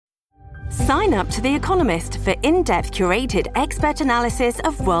Sign up to The Economist for in-depth curated expert analysis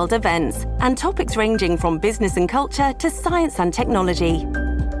of world events and topics ranging from business and culture to science and technology.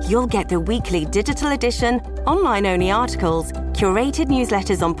 You'll get the weekly digital edition, online-only articles, curated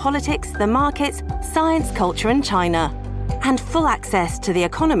newsletters on politics, the markets, science, culture and China, and full access to The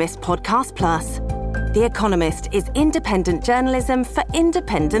Economist Podcast Plus. The Economist is independent journalism for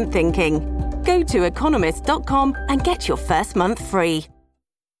independent thinking. Go to economist.com and get your first month free.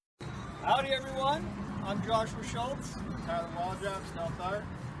 Howdy everyone, I'm Joshua Schultz, Tyler Waldrop, Stealth Art.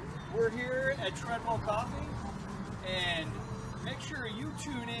 We're here at Treadwell Coffee, and make sure you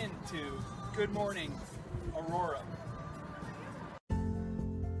tune in to Good Morning Aurora.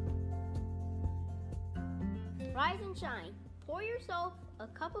 Rise and shine. Pour yourself a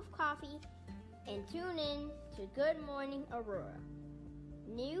cup of coffee and tune in to Good Morning Aurora.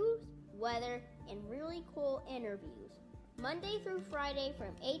 News, weather, and really cool interviews. Monday through Friday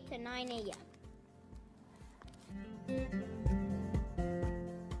from 8 to 9 a.m. Good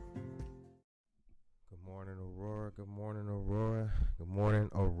morning, Aurora. Good morning, Aurora. Good morning,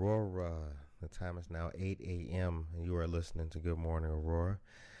 Aurora. The time is now 8 a.m. and you are listening to Good Morning, Aurora,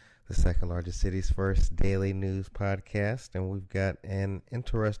 the second largest city's first daily news podcast. And we've got an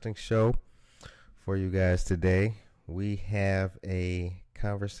interesting show for you guys today. We have a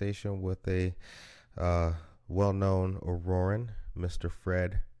conversation with a well-known Auroran, Mr.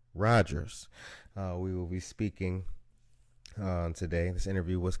 Fred Rogers. We will be speaking today. This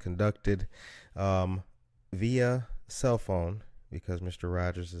interview was conducted via cell phone because Mr.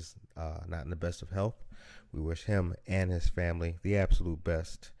 Rogers is not in the best of health. We wish him and his family the absolute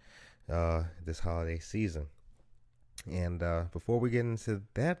best this holiday season. And before we get into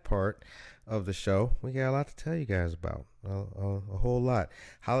that part of the show, we got a lot to tell you guys about, a whole lot.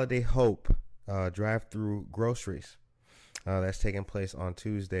 Holiday Hope drive-through groceries. That's taking place on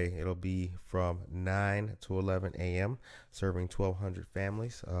Tuesday. It'll be from 9 to 11 a.m., serving 1,200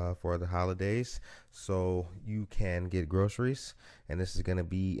 families for the holidays. So you can get groceries, and this is going to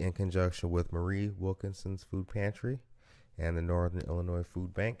be in conjunction with Marie Wilkinson's Food Pantry and the Northern Illinois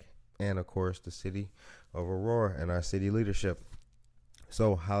Food Bank, and, of course, the city of Aurora and our city leadership.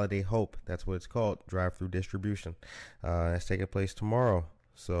 So Holiday Hope, that's what it's called, drive-through distribution. That's taking place tomorrow.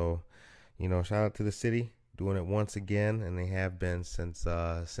 So, shout out to the city, doing it once again, and they have been since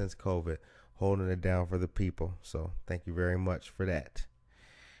COVID, holding it down for the people. So thank you very much for that.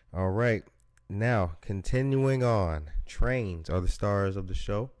 All right, now continuing on, trains are the stars of the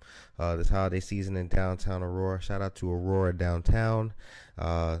show this holiday season in downtown Aurora. Shout out to Aurora Downtown.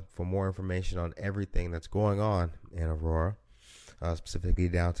 For more information on everything that's going on in Aurora, specifically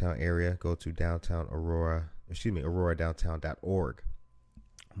downtown area, go to auroradowntown.org.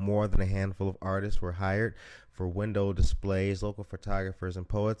 More than a handful of artists were hired for window displays. Local photographers and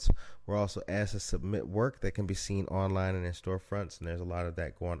poets were also asked to submit work that can be seen online and in storefronts, and there's a lot of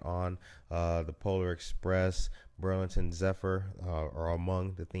that going on. The Polar Express, Burlington Zephyr are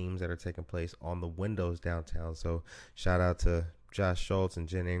among the themes that are taking place on the windows downtown. So shout out to Josh Schultz and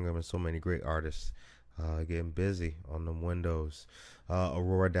Jen Ingram and so many great artists getting busy on the windows.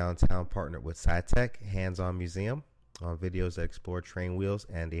 Aurora Downtown partnered with SciTech Hands-On Museum on videos that explore train wheels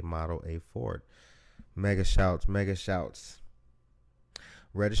and a Model A Ford. Mega shouts.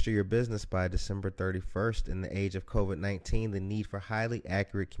 Register your business by December 31st. In the age of COVID-19, the need for highly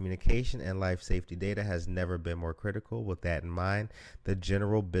accurate communication and life safety data has never been more critical. With that in mind, the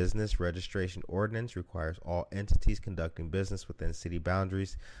General Business Registration Ordinance requires all entities conducting business within city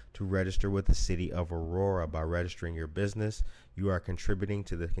boundaries to register with the city of Aurora. By registering your business, you are contributing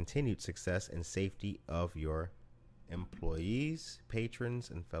to the continued success and safety of your employees, patrons,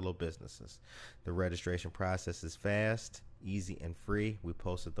 and fellow businesses. The registration process is fast, easy, and free. We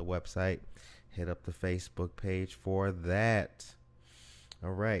posted the website. Hit up the Facebook page for that.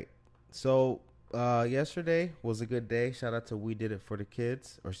 All right. So yesterday was a good day. Shout out to We Do It for the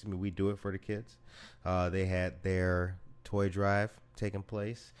Kids. They had their toy drive taking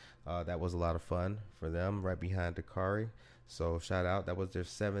place. That was a lot of fun for them right behind Dakari. So shout out, that was their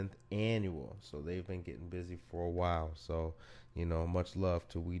 7th annual. So they've been getting busy for a while. So, much love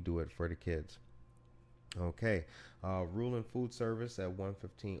to We Do It for the Kids. Okay. Rulin Food Service at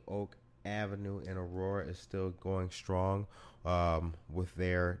 115 Oak Avenue in Aurora is still going strong with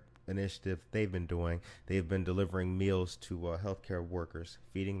their initiative they've been doing. They've been delivering meals to healthcare workers.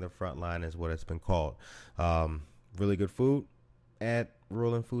 Feeding the front line is what it's been called. Really good food at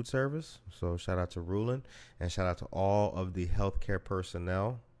Rulin Food Service. So shout out to Rulin, and shout out to all of the healthcare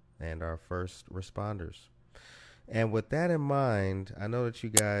personnel and our first responders. And with that in mind, I know that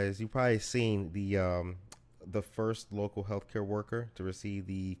you probably seen the the first local healthcare worker to receive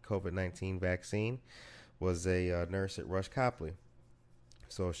the COVID-19 vaccine was a nurse at Rush Copley.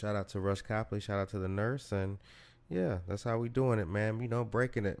 So shout out to Rush Copley, shout out to the nurse, and yeah, that's how we doing it, man. You know,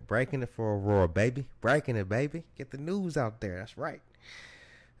 breaking it for Aurora, baby. Breaking it, baby. Get the news out there. That's right.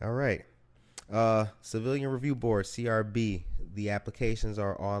 All right. Civilian Review Board, CRB. The applications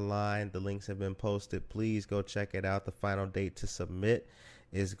are online. The links have been posted. Please go check it out. The final date to submit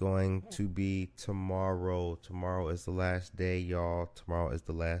is going to be tomorrow. Tomorrow is the last day, y'all. Tomorrow is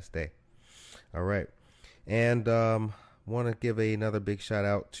the last day. All right. And want to give another big shout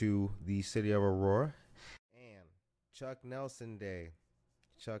out to the city of Aurora and Chuck Nelson Day.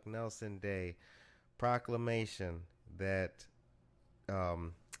 Chuck Nelson Day proclamation that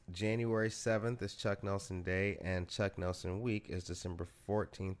January 7th is Chuck Nelson Day, and Chuck Nelson Week is December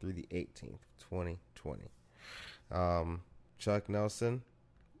 14th through the 18th, 2020. Chuck Nelson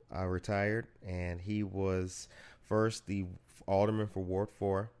retired, and he was first the alderman for Ward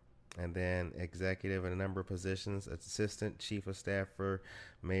 4, and then executive in a number of positions, assistant chief of staff for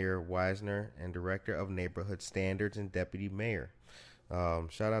Mayor Wisner, and director of neighborhood standards and deputy mayor.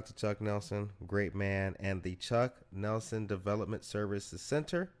 Shout out to Chuck Nelson, great man. And the Chuck Nelson Development Services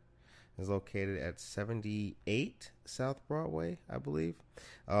Center is located at 78 South Broadway, I believe.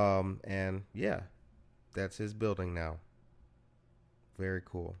 And yeah, that's his building now. Very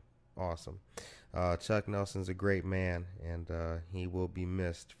cool. Awesome. Chuck Nelson's a great man, and he will be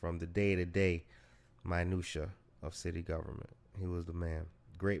missed from the day-to-day minutia of city government. He was the man.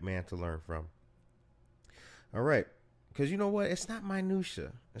 Great man to learn from. All right. Because you know what? It's not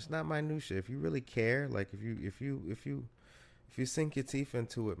minutia. It's not minutia. If you really care, like if you sink your teeth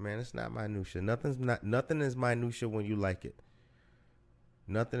into it, man, it's not minutia. Nothing is minutia when you like it.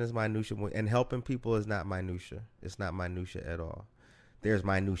 Nothing is minutia and helping people is not minutia. It's not minutia at all. There's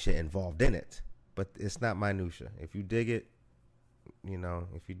minutia involved in it, but it's not minutia. If you dig it,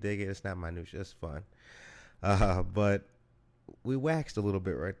 it's not minutia. It's fun. But we waxed a little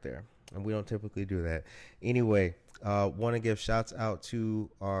bit right there, and we don't typically do that. Anyway, want to give shouts out to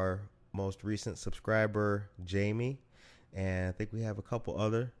our most recent subscriber, Jamie, and I think we have a couple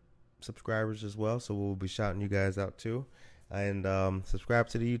other subscribers as well, so we'll be shouting you guys out too. And subscribe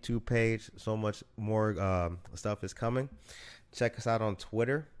to the YouTube page. So much more stuff is coming. Check us out on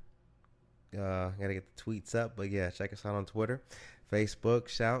Twitter. Gotta get the tweets up, but yeah, check us out on Twitter, Facebook,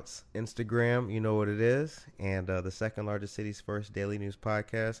 Shouts, Instagram, you know what it is. And the second largest city's first daily news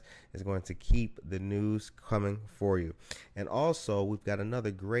podcast is going to keep the news coming for you. And also, we've got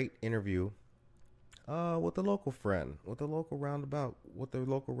another great interview with a local friend, with a local roundabout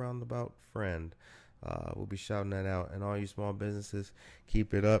friend. We'll be shouting that out. And all you small businesses,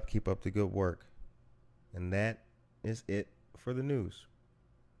 keep it up, keep up the good work. And that is it for the news.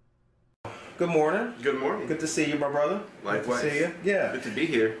 Good morning. Good morning. Good to see you, my brother. Likewise. Good to see you. Yeah. Good to be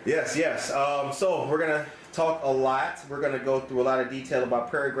here. Yes. So we're going to talk a lot. We're going to go through a lot of detail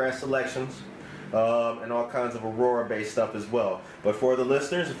about prairie grass selections and all kinds of Aurora-based stuff as well. But for the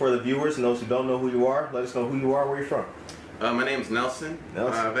listeners and for the viewers and those who don't know who you are, let us know who you are, where you're from. My name is Nelson.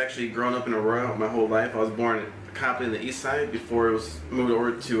 I've actually grown up in Aurora my whole life. I was born in Copley in the east side before it was moved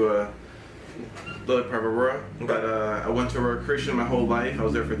over to the other part of Aurora. Okay. But I went to Aurora Christian my whole life. I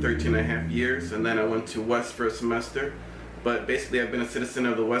was there for 13 and a half years, and then I went to West for a semester. But basically, I've been a citizen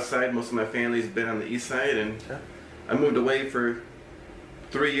of the west side. Most of my family's been on the east side, and I moved away for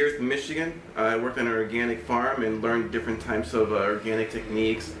 3 years to Michigan. I worked on an organic farm and learned different types of organic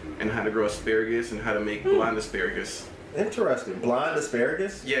techniques and how to grow asparagus and how to make blonde asparagus. Interesting. Blonde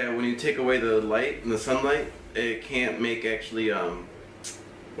asparagus? Yeah, when you take away the light and the sunlight, it can't make actually, wow,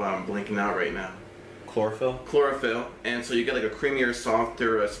 I'm blinking out right now. Chlorophyll, and so you get like a creamier,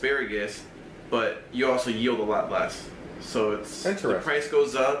 softer asparagus, but you also yield a lot less. So it's the price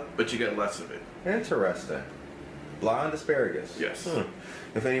goes up, but you get less of it. Interesting. Blonde asparagus. Yes.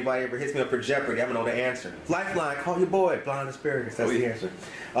 If anybody ever hits me up for Jeopardy, I'm gonna know the answer. Lifeline, call your boy. Blonde asparagus. That's the answer.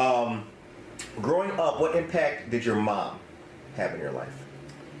 Growing up, what impact did your mom have in your life?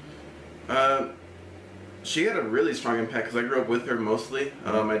 She had a really strong impact because I grew up with her mostly.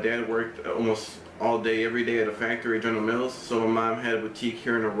 My dad worked almost all day, every day at a factory at General Mills. So my mom had a boutique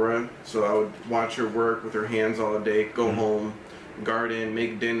here in Aurora. So I would watch her work with her hands all day, go home, garden,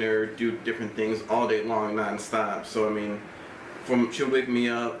 make dinner, do different things all day long, nonstop. So I mean, she would wake me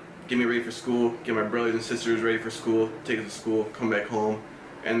up, get me ready for school, get my brothers and sisters ready for school, take us to school, come back home,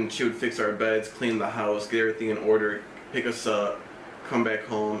 and she would fix our beds, clean the house, get everything in order, pick us up, come back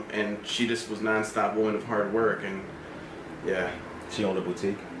home, and she just was nonstop woman of hard work. And yeah. She owned a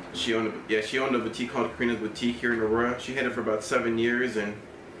boutique? She owned a boutique called Karina's Boutique here in Aurora. She had it for about 7 years, and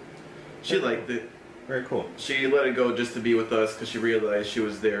she liked it. Very cool. She let it go just to be with us because she realized she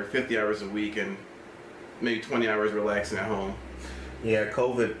was there 50 hours a week and maybe 20 hours relaxing at home. Yeah,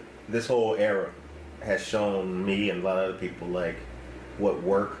 COVID, this whole era has shown me and a lot of other people like what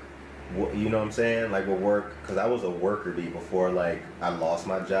work, you know what I'm saying? Like what work, because I was a worker bee before like I lost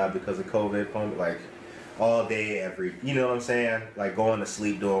my job because of COVID, like all day, you know what I'm saying? Like going to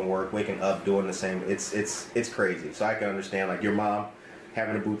sleep doing work, waking up doing the same. It's crazy. So I can understand like your mom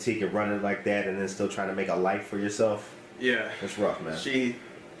having a boutique and running like that and then still trying to make a life for yourself. Yeah. It's rough, man. She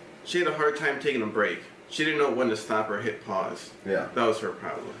had a hard time taking a break. She didn't know when to stop or hit pause. Yeah. That was her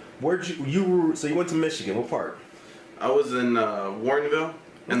problem. Where'd so you went to Michigan, what part? I was in Warrenville,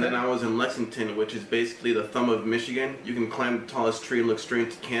 and then I was in Lexington, which is basically the thumb of Michigan. You can climb the tallest tree and look straight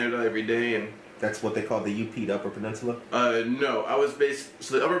into Canada every day. And that's what they call the UP, the Upper Peninsula? No, I was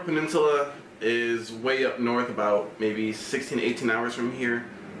so the Upper Peninsula is way up north, about maybe 16, 18 hours from here.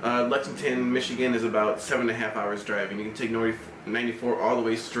 Lexington, Michigan is about 7.5 hours driving. You can take 94 all the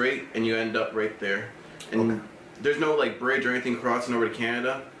way straight, and you end up right there. And there's no like bridge or anything crossing over to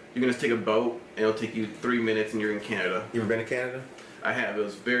Canada. You can just take a boat, and it'll take you 3 minutes, and you're in Canada. You ever been to Canada? I have. It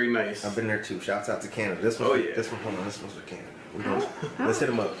was very nice. I've been there too. Shouts out to Canada. This one. Hold on. This one's for Canada. Let's hit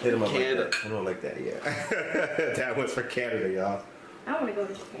them up. Canada. Like that. Like that. Yeah. That one's for Canada, y'all. I want to go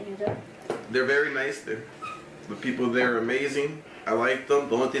to Canada. They're very nice. The people there are amazing. I like them.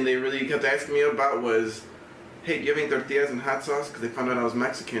 The only thing they really kept asking me about was, hey, do you have any tortillas and hot sauce? Because they found out I was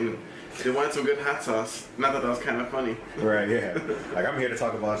Mexican. And they wanted some good hot sauce. And I thought that was kind of funny. Right, yeah. Like, I'm here to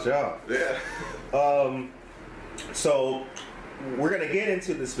talk about y'all. Yeah. So, we're going to get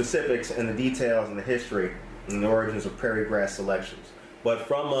into the specifics and the details and the history and the origins of prairie grass selections. But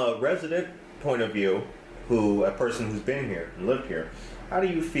from a resident point of view, a person who's been here and lived here, how do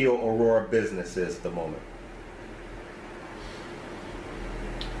you feel Aurora business is at the moment?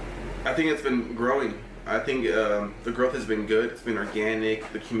 I think it's been growing. I think the growth has been good. It's been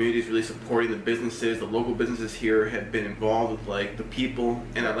organic. The community is really supporting the businesses. The local businesses here have been involved with like the people,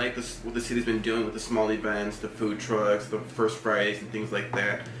 and I like what the city's been doing with the small events, the food trucks, the First Fridays, and things like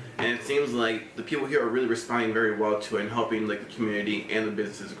that. And it seems like the people here are really responding very well to it and helping like the community and the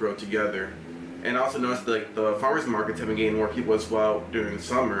businesses grow together. And I also noticed that, like the farmers markets have been getting more people as well during the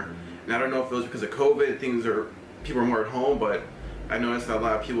summer. And I don't know if it was because of COVID, people are more at home, but I noticed that a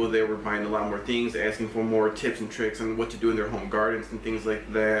lot of people there were buying a lot more things, asking for more tips and tricks on what to do in their home gardens and things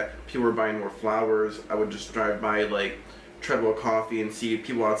like that. People were buying more flowers. I would just drive by like Treadwell Coffee and see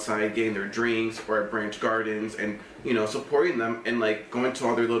people outside getting their drinks, or at Branch Gardens, and supporting them and like going to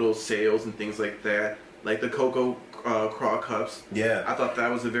all their little sales and things like that, like the Cocoa Craw Cups. Yeah, I thought that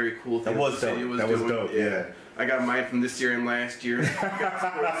was a very cool thing. That was dope. That was dope. Yeah, I got mine from this year and last year.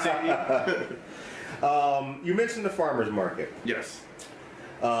 You mentioned the farmers market. Yes.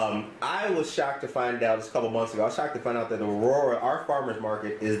 I was shocked to find out, just a couple months ago, I was shocked to find out that Aurora, our farmers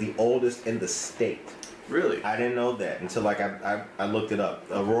market, is the oldest in the state. Really? I didn't know that until like I looked it up.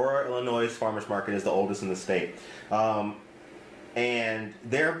 Aurora, Illinois farmers market is the oldest in the state. And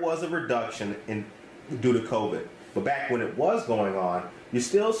there was a reduction due to COVID. But back when it was going on, you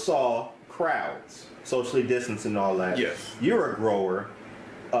still saw crowds, socially distanced and all that. Yes. You're a grower.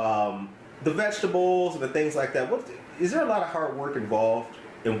 The vegetables and the things like that, is there a lot of hard work involved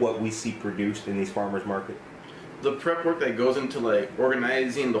in what we see produced in these farmers market? The prep work that goes into like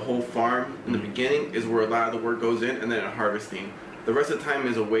organizing the whole farm in the beginning is where a lot of the work goes in, and then harvesting. The rest of the time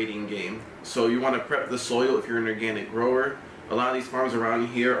is a waiting game. So you want to prep the soil if you're an organic grower. A lot of these farms around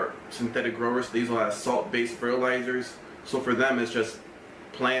here are synthetic growers, so they use a lot of salt-based fertilizers. So for them, it's just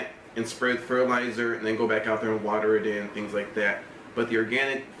plant and spray the fertilizer and then go back out there and water it in, things like that. But the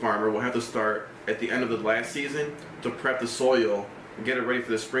organic farmer will have to start at the end of the last season to prep the soil, get it ready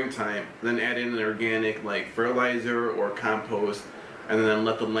for the springtime, then add in an organic like fertilizer or compost, and then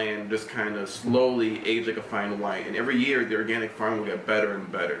let the land just kind of slowly age like a fine wine. And every year the organic farm will get better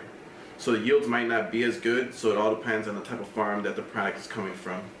and better. So the yields might not be as good, so it all depends on the type of farm that the product is coming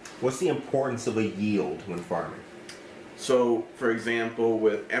from. What's the importance of a yield when farming? So, for example,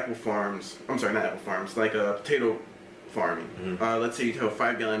 with not apple farms, like potato farming. Mm-hmm. Let's say you have a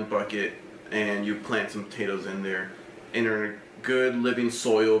 5-gallon bucket and you plant some potatoes in there, and they're in a good living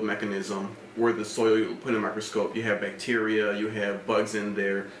soil mechanism where the soil, you put in a microscope, you have bacteria, you have bugs in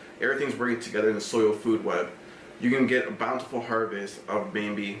there, everything's working together in the soil food web. You can get a bountiful harvest of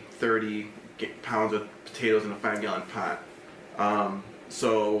maybe 30 pounds of potatoes in a 5-gallon pot.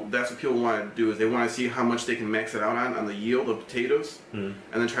 So that's what people want to do, is they want to see how much they can max it out on the yield of potatoes, and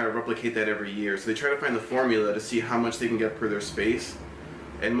then try to replicate that every year. So they try to find the formula to see how much they can get per their space.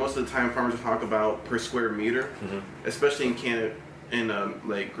 And most of the time farmers will talk about per square meter, especially in Canada. in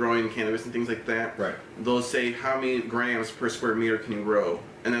like growing cannabis and things like that, Right. they'll say how many grams per square meter can you grow,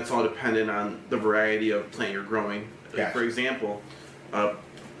 and that's all dependent on the variety of plant you're growing. Like, Gotcha. for example,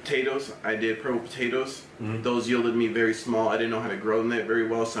 potatoes. I did purple potatoes. Mm-hmm. Those yielded me very small. I didn't know how to grow them that very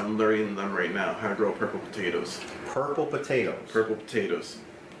well, so I'm learning them right now how to grow purple potatoes. Purple potatoes. Purple potatoes,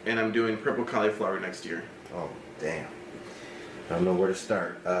 and I'm doing purple cauliflower next year. Oh, damn. I don't know where to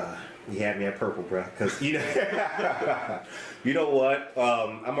start. You had me at purple, bro. Because, you know, you know what?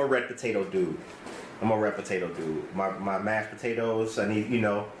 I'm a red potato dude. My mashed potatoes, I need, you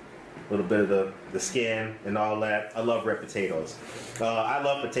know, a little bit of the skin and all that. I love red potatoes. I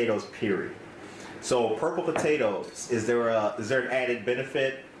love potatoes, period. So purple potatoes, is there an added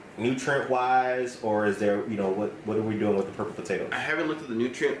benefit nutrient-wise, or is there, you know, what are we doing with the purple potatoes? I haven't looked at the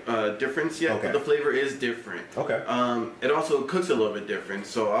nutrient difference yet, Okay. but the flavor is different. Okay. It also cooks a little bit different,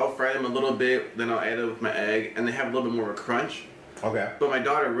 so I'll fry them a little bit, then I'll add it with my egg, and they have a little bit more of a crunch. Okay. But my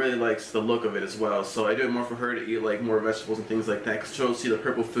daughter really likes the look of it as well, so I do it more for her to eat like more vegetables and things like that, because she'll see the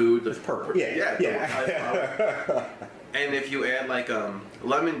purple food. It's purple. Yeah. And if you add like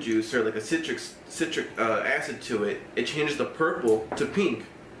lemon juice or like a citric acid to it, it changes the purple to pink.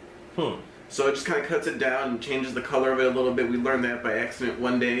 So it just kind of cuts it down and changes the color of it a little bit. We learned that by accident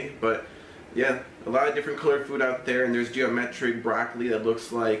one day, but yeah, a lot of different colored food out there, and there's geometric broccoli that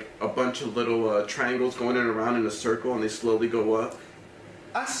looks like a bunch of little triangles going in around in a circle, and they slowly go up.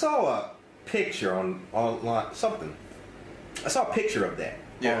 I saw a picture online, something. I saw a picture of that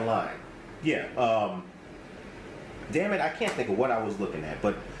online. Yeah. Damn it, I can't think of what I was looking at,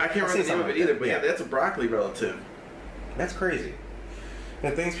 but I can't remember the name of it either, but yeah, that's a broccoli relative. That's crazy. The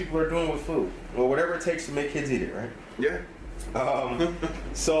things people are doing with food. Well, whatever it takes to make kids eat it, right? Yeah.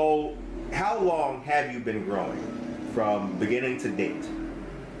 So, how long have you been growing from beginning to date?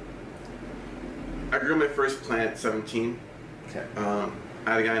 I grew my first plant at 17. Okay. I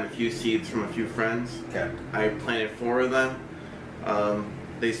had gotten a few seeds from a few friends. Okay. I planted 4 of them.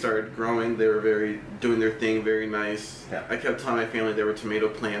 They started growing. They were doing their thing, very nice. Yeah. I kept telling my family they were tomato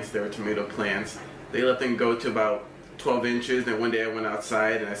plants. They let them go to about 12 inches, and one day I went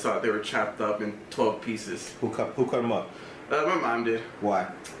outside and I saw they were chopped up in 12 pieces. Who cut them up? My mom did. Why?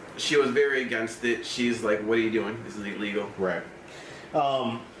 She was very against it. She's like, what are you doing? This is illegal. Right.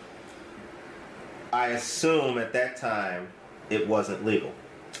 I assume at that time it wasn't legal.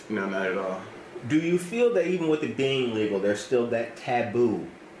 No, not at all. Do you feel that even with it being legal, there's still that taboo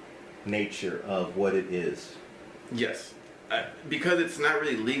nature of what it is? Yes. Because it's not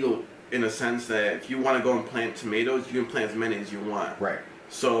really legal in a sense that if you want to go and plant tomatoes, you can plant as many as you want. Right.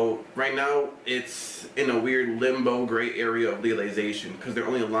 So right now it's in a weird limbo gray area of legalization because they're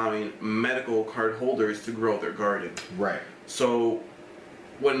only allowing medical card holders to grow their garden. Right. So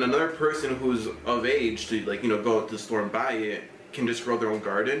when another person who's of age to go to the store and buy it can just grow their own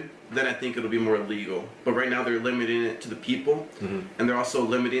garden, then I think it'll be more legal. But right now they're limiting it to the people, and they're also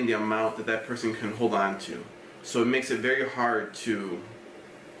limiting the amount that person can hold on to. So it makes it very hard to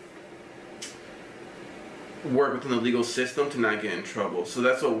work within the legal system to not get in trouble. So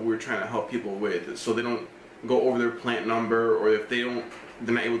that's what we're trying to help people with, so they don't go over their plant number, or if they're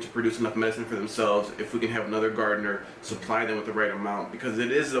not able to produce enough medicine for themselves, if we can have another gardener supply them with the right amount, because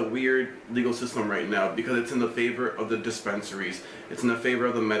it is a weird legal system right now, because it's in the favor of the dispensaries, it's in the favor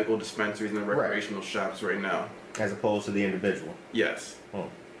of the medical dispensaries and the recreational shops right now, as opposed to the individual. Yes.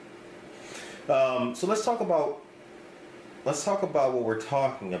 So let's talk about what we're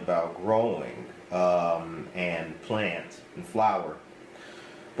talking about, growing and plant and flower.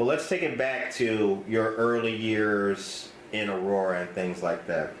 But let's take it back to your early years in Aurora and things like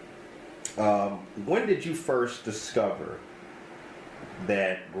that. When did you first discover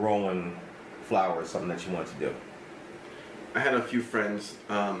that growing flower is something that you want to do? I had a few friends.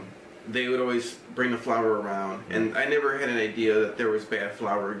 They would always bring the flower around, and I never had an idea that there was bad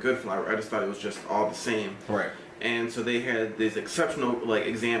flower or good flower. I just thought it was just all the same. Right. And so they had these exceptional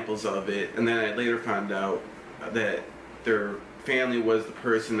examples of it, and then I later found out that their family was the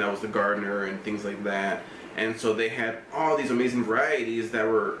person that was the gardener and things like that. And so they had all these amazing varieties that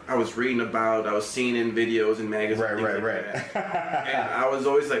I was reading about, I was seeing in videos and magazines. Right. And I was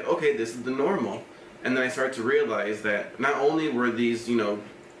always like, okay, this is the normal. And then I started to realize that not only were these,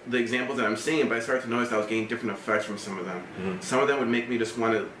 the examples that I'm seeing, but I started to notice I was getting different effects from some of them. Some of them would make me just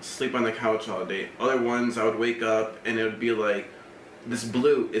want to sleep on the couch all day. Other ones, I would wake up and it would be like, this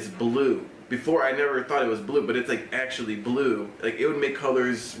blue is blue. Before, I never thought it was blue, but it's actually blue. It would make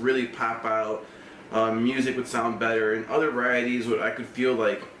colors really pop out. Music would sound better, and other varieties would, I could feel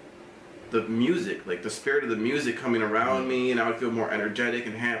the music, the spirit of the music coming around me, and I would feel more energetic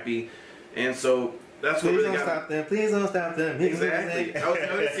and happy. And so That's what Please really don't got stop them. Please don't stop them. Exactly. I was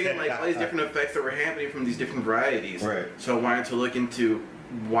noticing like all these different effects that were happening from these different varieties. Right. So I wanted to look into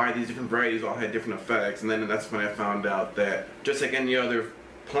why these different varieties all had different effects, and then that's when I found out that just like any other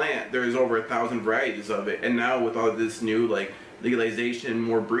plant, there's over 1,000 varieties of it, and now with all this new like legalization,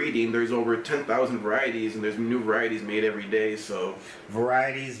 more breeding, there's over 10,000 varieties, and there's new varieties made every day. So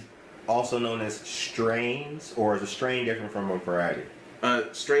Varieties, also known as strains, or is a strain different from a variety?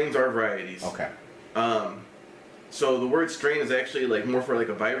 strains are varieties. Okay. So the word strain is actually like more for like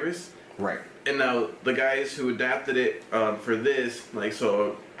a virus. Right. And now the guys who adapted it for this, like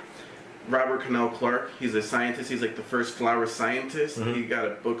so, Robert Cannell Clark, he's a scientist. He's like the first flower scientist. Mm-hmm. He got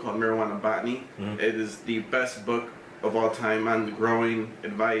a book called Marijuana Botany. Mm-hmm. It is the best book of all time on the growing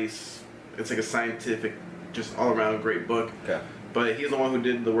advice. It's like a scientific, just all around great book. Okay. But he's the one who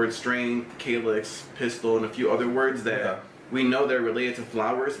did the word strain, calyx, pistil, and a few other words that Okay. we know they're related to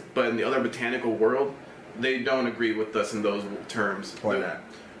flowers, but in the other botanical world, they don't agree with us in those terms. Why not?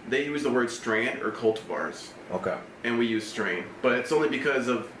 They use the word strand or cultivars, Okay. and we use strain. But it's only because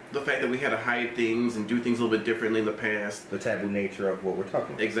of the fact that we had to hide things and do things a little bit differently in the past. The taboo nature of what we're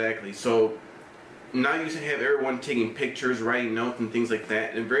talking about. Exactly. So now you have everyone taking pictures, writing notes, and things like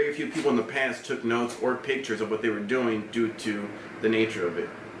that. And very few people in the past took notes or pictures of what they were doing due to the nature of it.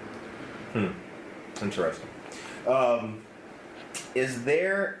 Interesting. Is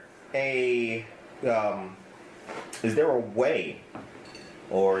there a way,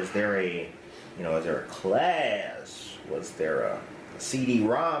 or is there a class? Was there a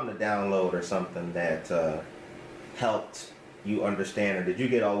CD-ROM to download or something that helped you understand, or did you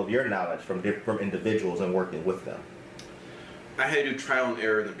get all of your knowledge from individuals and working with them? I had to do trial and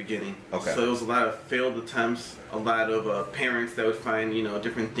error in the beginning. Okay. So there was a lot of failed attempts, a lot of parents that would find,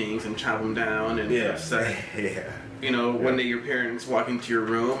 different things and chop them down and get upset. Yeah. One day your parents walk into your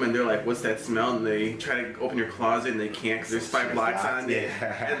room and they're like, what's that smell? And they try to open your closet and they can't because there's 5 blocks on it.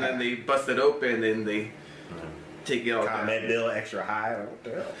 Yeah. And then they bust it open and they take it all down. Comment bill extra high. Like, what the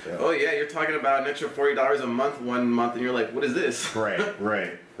hell? Yeah. Oh yeah, you're talking about an extra $40 a month one month and you're like, what is this? Right.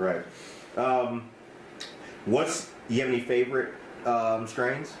 You have any favorite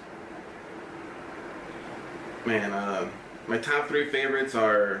strains? Man, my top 3 favorites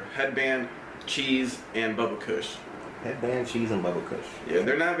are Headband, Cheese, and Bubba Kush. Headband, Cheese, and Bubba Kush. Yeah,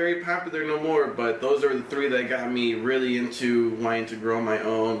 they're not very popular no more, but those are the 3 that got me really into wanting to grow my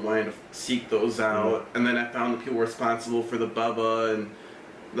own, wanting to seek those out. And then I found the people responsible for the Bubba and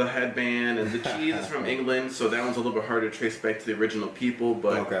the Headband, and the Cheese is from England, so that one's a little bit harder to trace back to the original people,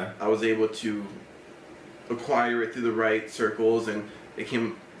 but Okay. I was able to acquire it through the right circles, and it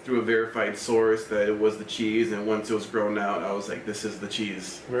came through a verified source that it was the cheese, and once it was grown out, I was like, this is the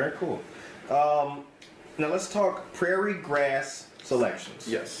cheese. Very cool. Now let's talk prairie grass selections.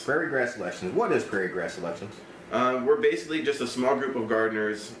 Yes. Prairie grass selections. What is prairie grass selections? We're basically just a small group of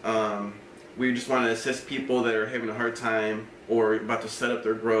gardeners. We just want to assist people that are having a hard time or about to set up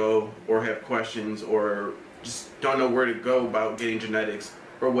their grow or have questions or just don't know where to go about getting genetics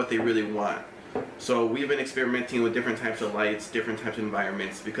or what they really want. So we've been experimenting with different types of lights, different types of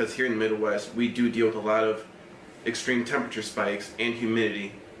environments, because here in the Midwest we do deal with a lot of extreme temperature spikes and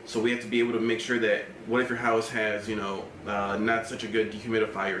humidity. So we have to be able to make sure that, what if your house has, not such a good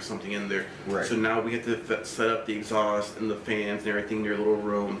dehumidifier or something in there. Right. So now we have to set up the exhaust and the fans and everything in your little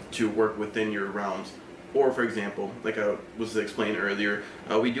room to work within your realms. Or for example, like I was explaining earlier,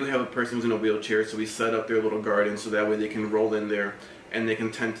 we do have a person who's in a wheelchair, so we set up their little garden so that way they can roll in there and they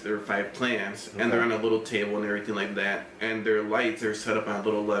can tend to their 5 plants, and they're on a little table and everything like that, and their lights are set up on a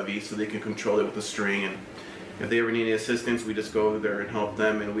little levee so they can control it with a string, and if they ever need any assistance, we just go over there and help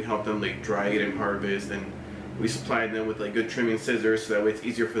them, and we help them like dry it and harvest, and we supply them with like good trimming scissors so that way it's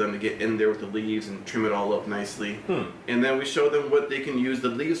easier for them to get in there with the leaves and trim it all up nicely. And then we show them what they can use the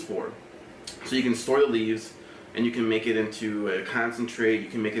leaves for. So you can store the leaves, and you can make it into a concentrate, you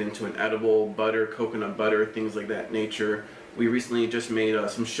can make it into an edible butter, coconut butter, things like that nature. We recently just made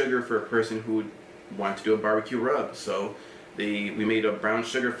some sugar for a person who would want to do a barbecue rub. So we made a brown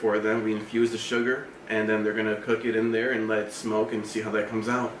sugar for them, we infused the sugar, and then they're going to cook it in there and let it smoke and see how that comes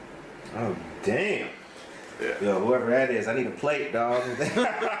out. Oh, damn. Yeah. Yo, whoever that is, I need a plate, dog.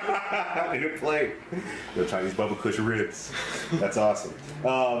 I need a plate. Yo, try these Bubba Kush ribs. That's awesome.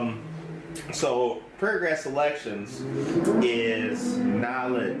 So, prairie grass selections is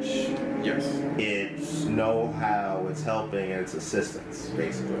knowledge. Yes. It's know-how, it's helping, and it's assistance,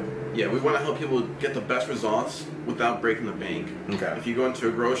 basically. Yeah, we want to help people get the best results without breaking the bank. Okay. If you go into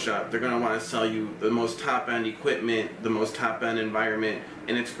a grow shop, they're going to want to sell you the most top-end equipment, the most top-end environment,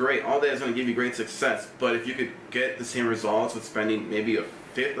 and it's great. All that is going to give you great success, but if you could get the same results with spending maybe a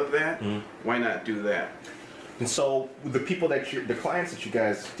fifth of that, why not do that? And so the people the clients that you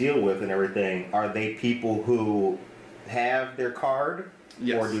guys deal with and everything, are they people who have their card?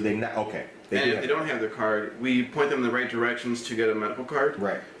 Yes. Or do they not? Okay. And if they don't have their card, we point them in the right directions to get a medical card.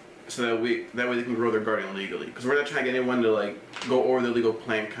 Right. So that way they can grow their garden legally. Because we're not trying to get anyone to like go over the legal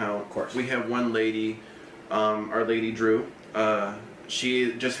plant count. Of course. We have one lady, our lady Drew.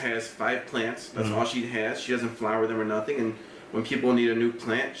 She just has 5 plants. That's all she has. She doesn't flower them or nothing. And when people need a new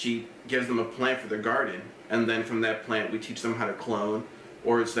plant, she gives them a plant for their garden. And then from that plant, we teach them how to clone,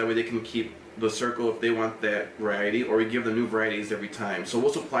 or so that way they can keep the circle if they want that variety, or we give them new varieties every time. So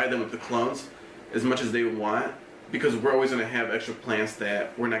we'll supply them with the clones as much as they want, because we're always going to have extra plants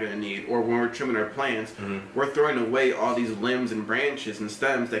that we're not going to need. Or when we're trimming our plants, we're throwing away all these limbs and branches and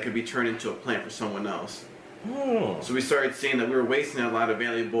stems that could be turned into a plant for someone else. So we started seeing that we were wasting a lot of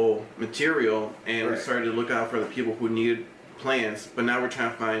valuable material, and we started to look out for the people who needed plants, but now we're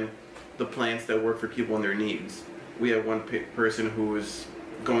trying to find the plants that work for people and their needs. We have one person who is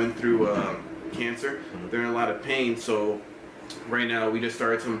going through cancer. They're in a lot of pain, so right now we just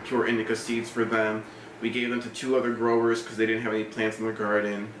started some pure indica seeds for them. We gave them to 2 other growers because they didn't have any plants in their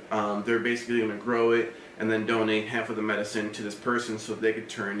garden. They're basically going to grow it and then donate half of the medicine to this person so they could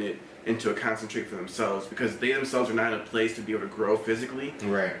turn it into a concentrate for themselves, because they themselves are not in a place to be able to grow physically.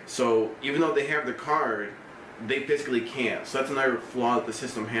 Right. So even though they have the card, they physically can't. So that's another flaw that the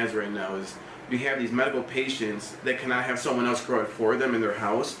system has right now, is you have these medical patients that cannot have someone else grow it for them in their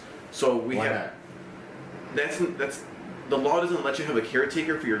house. So we Why have not? that's the law doesn't let you have a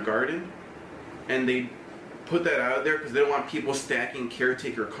caretaker for your garden, and they put that out there because they don't want people stacking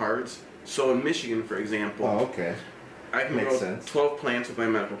caretaker cards. So in Michigan, for example, I can grow 12 plants with my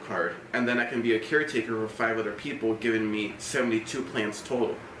medical card, and then I can be a caretaker for 5 other people, giving me 72 plants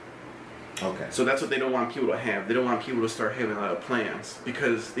total. Okay. So that's what they don't want people to have. They don't want people to start having a lot of plants,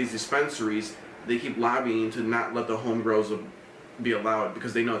 because these dispensaries, they keep lobbying to not let the home grows be allowed,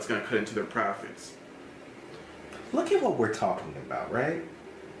 because they know it's going to cut into their profits. Look at what we're talking about, right?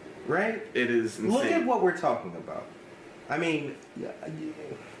 Right? It is insane. Look at what we're talking about. I mean,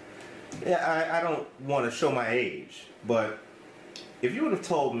 I don't want to show my age, but if you would have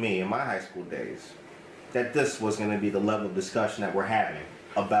told me in my high school days that this was going to be the level of discussion that we're having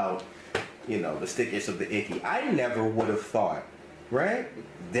about, the stickiest of the icky, I never would have thought, right?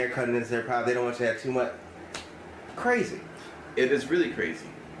 They're cutting into their profit. They don't want you to have too much. Crazy. It is really crazy.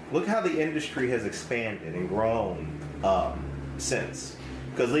 Look how the industry has expanded and grown since.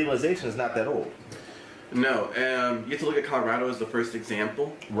 Because legalization is not that old. No, you have to look at Colorado as the first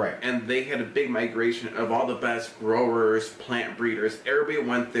example. Right. And they had a big migration of all the best growers, plant breeders. Everybody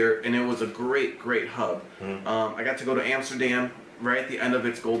went there, and it was a great, great hub. I got to go to Amsterdam right at the end of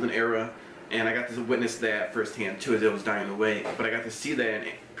its golden era, and I got to witness that firsthand too, as it was dying away. But I got to see that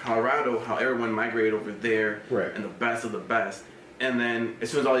in Colorado, how everyone migrated over there, and the best of the best. And then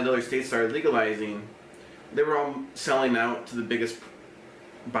as soon as all these other states started legalizing, they were all selling out to the biggest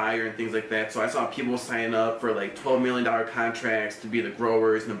buyer and things like that. So I saw people sign up for like $12 million contracts to be the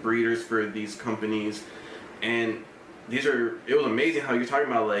growers and the breeders for these companies. And it was amazing how you're talking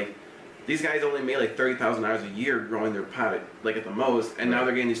about, like, these guys only made like $30,000 a year growing their pot, like at the most, and now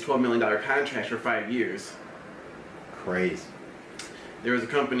they're getting these $12 million contracts for 5 years. Crazy. There was a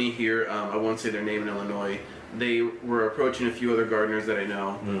company here, I won't say their name, in Illinois. They were approaching a few other gardeners that I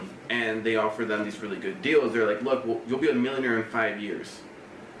know, and they offered them these really good deals. They're like, look, you'll be a millionaire in 5 years.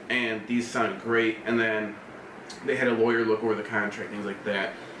 And these sounded great. And then they had a lawyer look over the contract, things like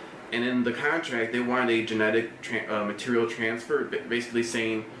that. And in the contract, they wanted a genetic material transfer, basically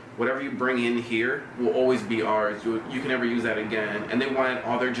saying, whatever you bring in here will always be ours. You can never use that again. And they wanted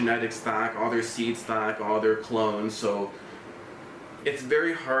all their genetic stock, all their seed stock, all their clones. So it's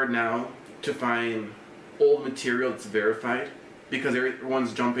very hard now to find old material that's verified, because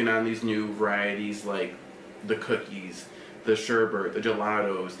everyone's jumping on these new varieties like the cookies, the sherbet, the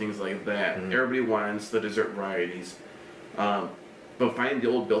gelatos, things like that. Everybody wants the dessert varieties. But finding the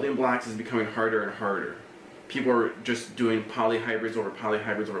old building blocks is becoming harder and harder. People are just doing polyhybrids over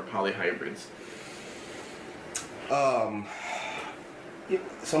polyhybrids over polyhybrids.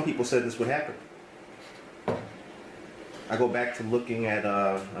 Some people said this would happen. I go back to looking at,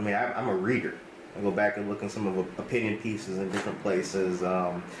 I'm a reader. I go back and look at some of the opinion pieces in different places.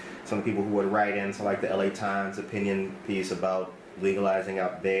 Some of the people who would write into like the LA Times opinion piece about legalizing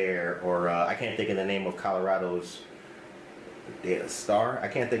out there, or I can't think of the name of Colorado's Star. I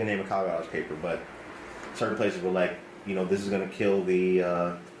can't think of the name of Colorado's paper, but certain places were like, this is going to kill the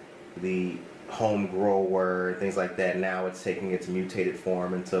home grower, things like that. Now it's taking its mutated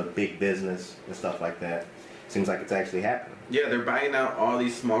form into big business and stuff like that. Seems like it's actually happening. Yeah, they're buying out all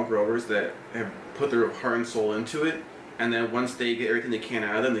these small growers that have put their heart and soul into it, and then once they get everything they can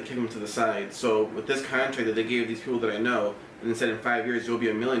out of them, they kick them to the side. So with this contract that they gave these people that I know, and they said in 5 years you'll be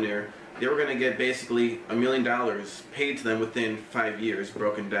a millionaire, they were going to get basically $1 million paid to them within 5 years,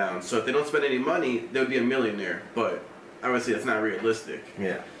 broken down. So if they don't spend any money, they would be a millionaire. But obviously that's not realistic.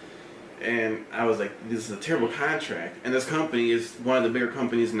 Yeah. And I was like, this is a terrible contract. And this company is one of the bigger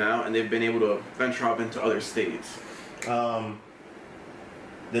companies now, and they've been able to venture off into other states.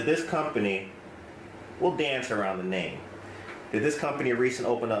 Did this company, we'll dance around the name. Did this company recently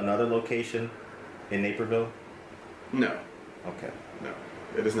open up another location in Naperville? No. Okay. No.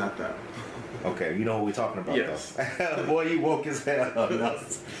 It is not that. Okay, you know what we're talking about, yes. though. Boy, you woke as hell up. I gotta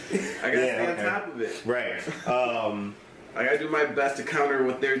stay on top of it. Right. I gotta do my best to counter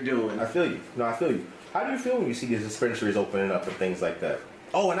what they're doing. I feel you. No, I feel you. How do you feel when you see these dispensaries opening up and things like that?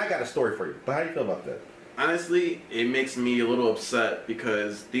 Oh, and I got a story for you. But how do you feel about that? Honestly, it makes me a little upset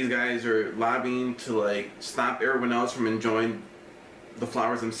because these guys are lobbying to like stop everyone else from enjoying the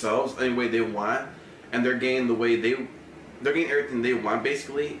flowers themselves any way they want, and they're getting they're getting everything they want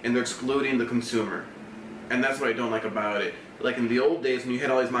basically, and they're excluding the consumer. And that's what I don't like about it. Like in the old days when you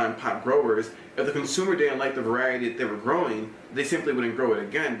had all these mom and pop growers, if the consumer didn't like the variety that they were growing, they simply wouldn't grow it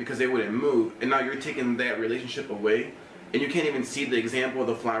again because they wouldn't move. And now you're taking that relationship away, and you can't even see the example of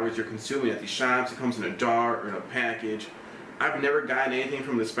the flowers you're consuming at these shops. It comes in a jar or in a package. I've never gotten anything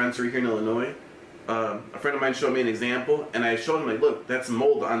from a dispensary here in Illinois. A friend of mine showed me an example, and I showed him, like, look, that's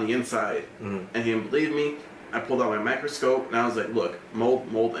mold on the inside. Mm-hmm. And he didn't believe me. I pulled out my microscope, and I was like, look,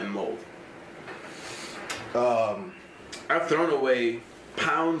 mold, mold, and mold. I've thrown away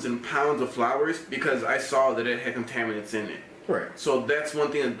pounds and pounds of flowers because I saw that it had contaminants in it. Right. So that's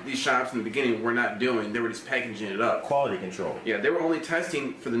one thing that these shops in the beginning were not doing. They were just packaging it up. Quality control. Yeah, they were only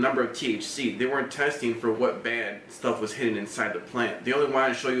testing for the number of THC. They weren't testing for what bad stuff was hidden inside the plant. They only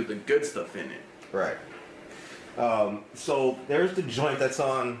wanted to show you the good stuff in it. Right. So there's the joint that's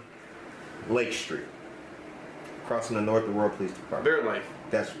on Lake Street, crossing the North Aurora Police Department. Bear Life.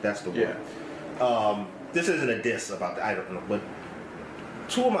 That's the one. Yeah. This isn't a diss about the, I don't know, but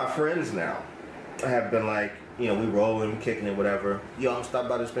two of my friends now have been like, you know, we rolling, kicking it, whatever. Yo, I'm stopped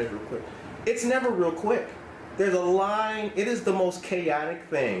by this place real quick. It's never real quick. There's a line. It is the most chaotic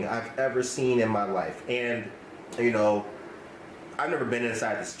thing I've ever seen in my life. And, you know, I've never been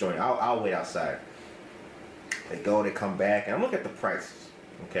inside this joint. I'll wait outside. They go, they come back, and I'm looking at the prices,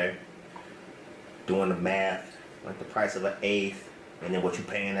 okay? Doing the math, like the price of an eighth, and then what you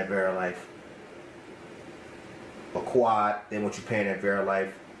paying at Verilife. A quad, then what you paying at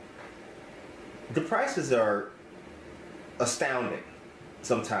Verilife. The prices are astounding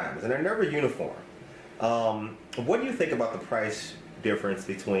sometimes, and they're never uniform. What do you think about the price difference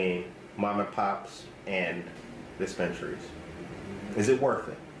between mom and pops and dispensaries? Is it worth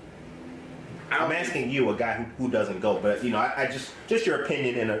it? I'm asking you, a guy who doesn't go, but you know, I just your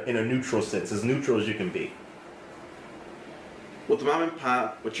opinion in a neutral sense, as neutral as you can be. With the mom and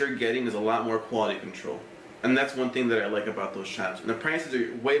pop, what you're getting is a lot more quality control. And that's one thing that I like about those shops. And the prices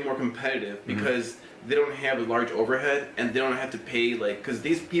are way more competitive because they don't have a large overhead and they don't have to pay, like, because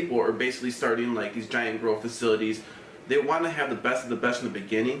these people are basically starting like these giant grow facilities. They want to have the best of the best in the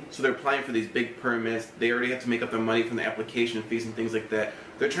beginning, so they're applying for these big permits. They already have to make up their money from the application fees and things like that.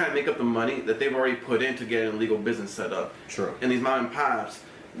 They're trying to make up the money that they've already put in to get an illegal business set up. True. And these mom and pops,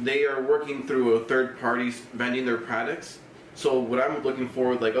 they are working through a third party vending their products. So what I'm looking for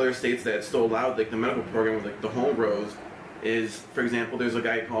with like other states that still allowed like the medical program with like the home grows is, for example, there's a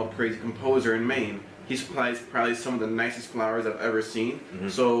guy called Crazy Composer in Maine. He supplies probably some of the nicest flowers I've ever seen.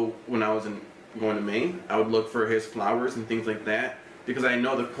 So when I was going to Maine, I would look for his flowers and things like that because I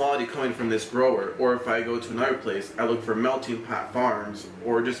know the quality coming from this grower. Or if I go to another place, I look for Melting Pot Farms,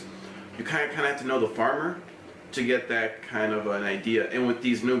 or just you kind of have to know the farmer to get that kind of an idea. And with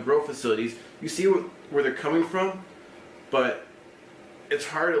these new grow facilities, you see where they're coming from. But it's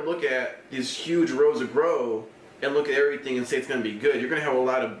hard to look at these huge rows of grow and look at everything and say it's going to be good. You're going to have a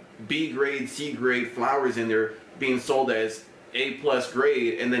lot of B grade, C grade flowers in there being sold as A+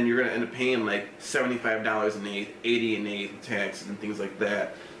 grade, and then you're going to end up paying like $75 an eighth, $80 an eighth, taxes and things like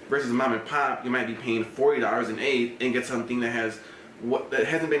that. Versus mom and pop, you might be paying $40 an eighth and get something that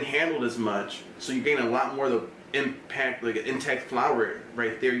hasn't been handled as much. So you gain a lot more of the impact, like an intact flower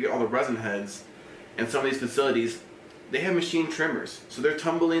right there. You get all the resin heads, and some of these facilities, they have machine trimmers. So they're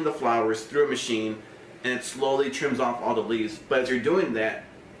tumbling the flowers through a machine and it slowly trims off all the leaves. But as you're doing that,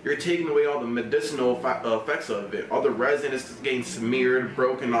 you're taking away all the medicinal effects of it. All the resin is getting smeared,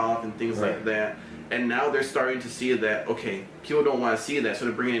 broken off, and things like that. And now they're starting to see that, okay, people don't want to see that, so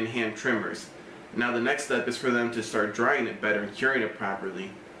they're bringing in hand trimmers. Now the next step is for them to start drying it better and curing it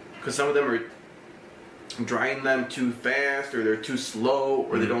properly, because some of them are drying them too fast, or they're too slow,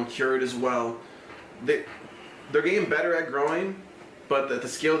 or they don't cure it as well. They're getting better at growing, but at the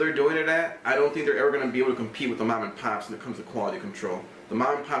scale they're doing it at, I don't think they're ever going to be able to compete with the mom and pops when it comes to quality control. The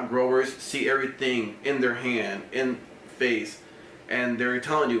mom and pop growers see everything in their hand, in face, and they're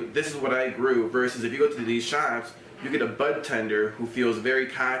telling you, this is what I grew, versus if you go to these shops, you get a bud tender who feels very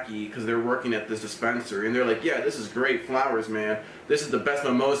cocky because they're working at this dispensary, and they're like, yeah, this is great flowers, man. This is the best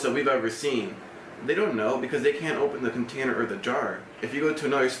mimosa we've ever seen. They don't know because they can't open the container or the jar. If you go to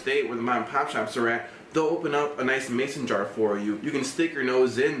another state where the mom and pop shops are at, they'll open up a nice mason jar for you. You can stick your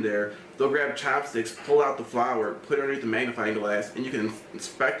nose in there. They'll grab chopsticks, pull out the flower, put it underneath the magnifying glass, and you can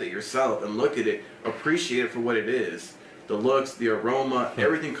inspect it yourself and look at it, appreciate it for what it is. The looks, the aroma,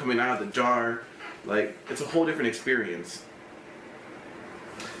 everything coming out of the jar. Like, it's a whole different experience.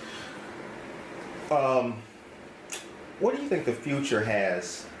 What do you think the future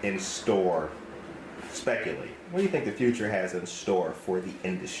has in store? Speculate. What do you think the future has in store for the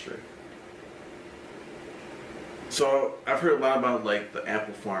industry? So I've heard a lot about like the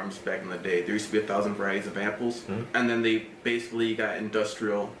apple farms back in the day. There used to be 1,000 varieties of apples, and then they basically got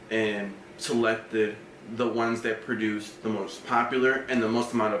industrial and selected the ones that produce the most popular and the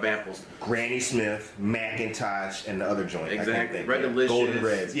most amount of apples. Granny Smith, Macintosh, and the other joint. Exactly. Red Delicious. Golden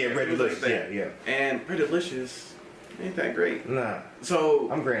Reds. Yeah, Red Delicious. Like yeah. And Red Delicious ain't that great. Nah.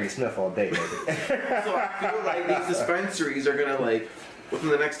 So I'm Granny Smith all day, baby. So I feel like these dispensaries are gonna, like, within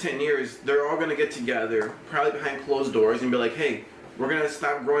the next 10 years, they're all gonna get together, probably behind closed doors, and be like, hey, we're gonna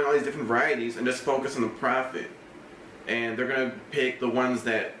stop growing all these different varieties and just focus on the profit. And they're gonna pick the ones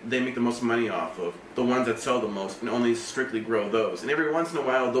that they make the most money off of, the ones that sell the most, and only strictly grow those. And every once in a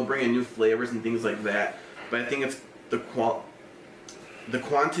while, they'll bring in new flavors and things like that. But I think it's the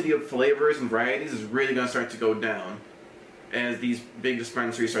quantity of flavors and varieties is really gonna start to go down as these big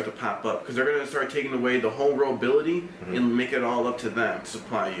dispensaries start to pop up, because they're gonna start taking away the home grow ability and make it all up to them to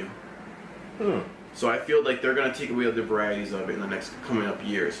supply you. So I feel like they're gonna take away the varieties of it in the next coming up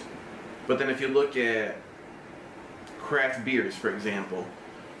years. But then if you look at craft beers, for example,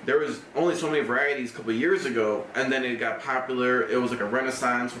 there was only so many varieties a couple of years ago, and then it got popular. It was like a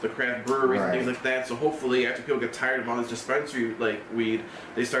renaissance with the craft breweries and things like that. So hopefully, after people get tired of all this dispensary like weed,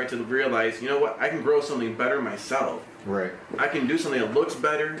 they start to realize, you know what, I can grow something better myself. Right. I can do something that looks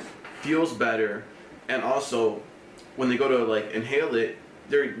better, feels better, and also when they go to like inhale it,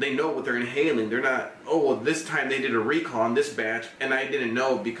 they know what they're inhaling. They're not, oh, well, this time they did a recall on this batch, and I didn't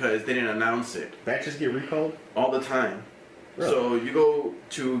know because they didn't announce it. Batches get recalled? All the time. Really? So you go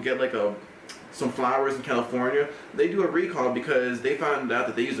to get like some flowers in California, they do a recall because they found out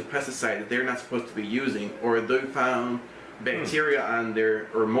that they use a pesticide that they're not supposed to be using, or they found bacteria on there,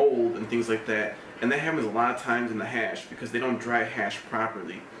 or mold and things like that. And that happens a lot of times in the hash because they don't dry hash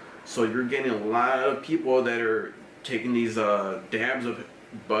properly. So you're getting a lot of people that are taking these dabs of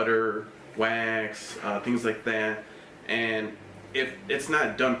butter, wax, things like that, and if it's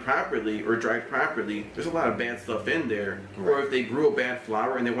not done properly or dried properly, there's a lot of bad stuff in there. Or if they grew a bad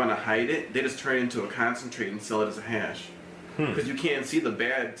flower and they want to hide it, they just turn it into a concentrate and sell it as a hash. Because you can't see the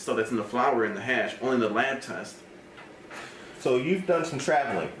bad stuff that's in the flower in the hash, only the lab test. So you've done some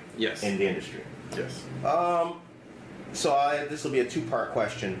traveling in the industry. Yes. So this will be a two-part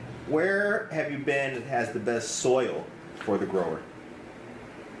question. Where have you been that has the best soil for the grower?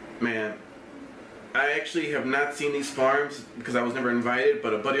 Man, I actually have not seen these farms because I was never invited,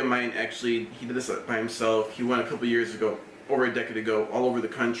 but a buddy of mine actually, he did this by himself. He went a couple years ago, over a decade ago, all over the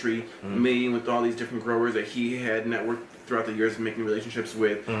country, meeting with all these different growers that he had networked throughout the years, making relationships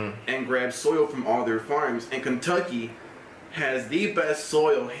with, and grabbed soil from all their farms. And Kentucky has the best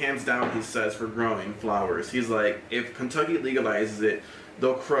soil, hands down, he says, for growing flowers. He's like, if Kentucky legalizes it,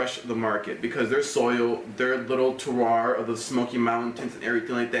 they'll crush the market because their soil, their little terroir of the Smoky Mountains and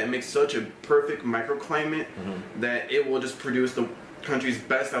everything like that makes such a perfect microclimate that it will just produce the country's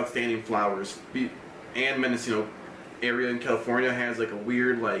best outstanding flowers. And Mendocino area in California has like a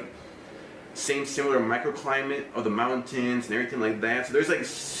weird, like, similar microclimate of the mountains and everything like that. So there's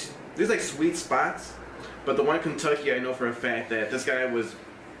like sweet spots. But the one in Kentucky, I know for a fact that this guy was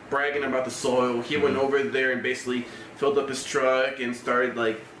bragging about the soil. He went over there and basically filled up his truck and started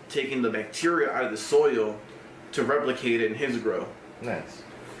like taking the bacteria out of the soil to replicate it in his grow. Nice.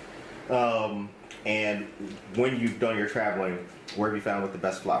 And when you've done your traveling, where have you found with the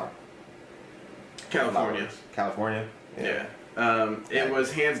best flower? California. California? Yeah. It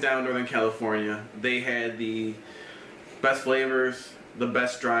was hands down Northern California. They had the best flavors, the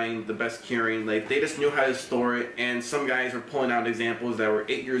best drying, the best curing. Like, they just knew how to store it, and some guys were pulling out examples that were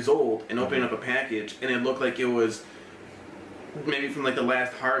 8 years old and opening up a package, and it looked like it was maybe from like the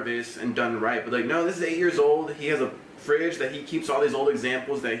last harvest and done right. But like, no, this is 8 years old. He has a fridge that he keeps all these old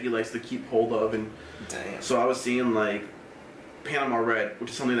examples that he likes to keep hold of. And damn. So I was seeing like Panama Red,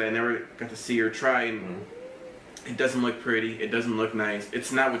 which is something that I never got to see or try. And it doesn't look pretty. It doesn't look nice.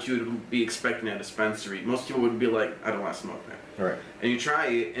 It's not what you would be expecting at a dispensary. Most people would be like, I don't want to smoke that. Right. And you try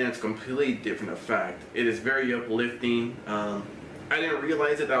it, and it's a completely different effect. It is very uplifting. I didn't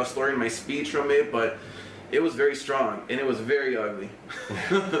realize it that I was slurring my speech from it, but it was very strong, and it was very ugly.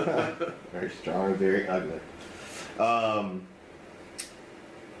 Very strong, very ugly.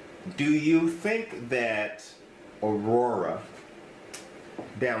 Do you think that Aurora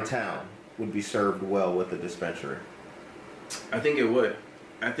downtown would be served well with a dispensary? I think it would.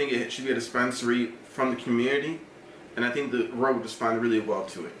 I think it should be a dispensary from the community, and I think the Aurora would respond really well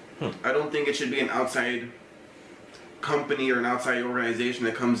to it. I don't think it should be an outside company or an outside organization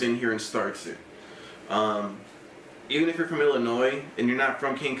that comes in here and starts it. Even if you're from Illinois and you're not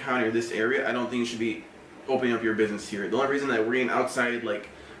from King County or this area, I don't think you should be opening up your business here. The only reason that we're getting outside, like,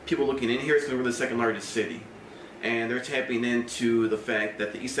 people looking in here is because we're the second largest city. And they're tapping into the fact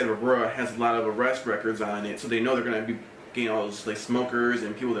that the east side of Aurora has a lot of arrest records on it, so they know they're going to be getting all those like smokers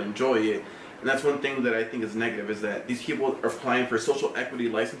and people that enjoy it. And that's one thing that I think is negative, is that these people are applying for social equity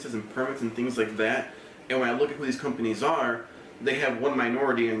licenses and permits and things like that. And when I look at who these companies are, they have one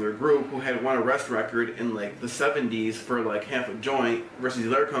minority in their group who had one arrest record in like the 70s for like half a joint, versus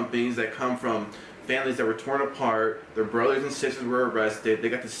the other companies that come from families that were torn apart. Their brothers and sisters were arrested. They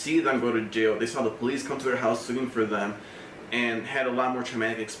got to see them go to jail. They saw the police come to their house looking for them, and had a lot more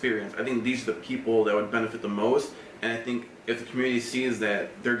traumatic experience. I think these are the people that would benefit the most. And I think if the community sees that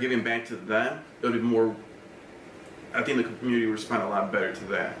they're giving back to them, it would be more. I think the community would respond a lot better to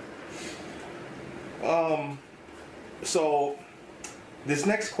that. So this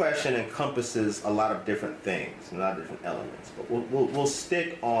next question encompasses a lot of different things, a lot of different elements, but we'll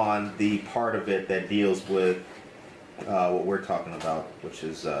stick on the part of it that deals with what we're talking about, which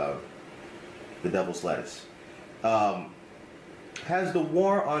is the devil's lettuce. Has the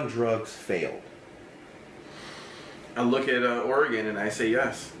war on drugs failed? I look at Oregon and I say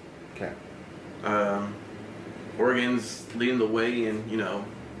yes. Okay. Oregon's leading the way in,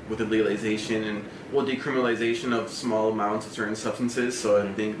 with the legalization and decriminalization of small amounts of certain substances. So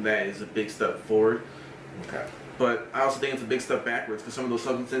I think that is a big step forward. Okay. But I also think it's a big step backwards, because some of those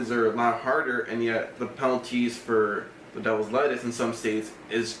substances are a lot harder, and yet the penalties for the devil's lettuce in some states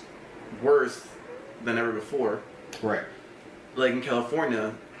is worse than ever before. Right. Like in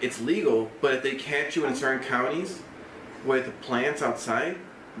California, it's legal, but if they catch you in certain counties with plants outside,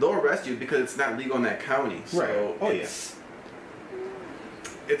 they'll arrest you because it's not legal in that county. So right.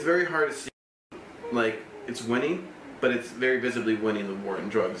 It's very hard to see, like, it's winning, but it's very visibly winning the war on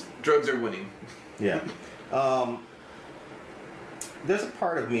drugs. Drugs are winning. Yeah. There's a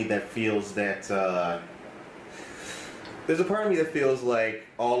part of me that feels that like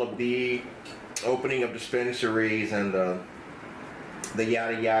all of the opening of dispensaries and the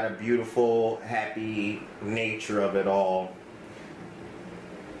yada yada beautiful, happy nature of it all,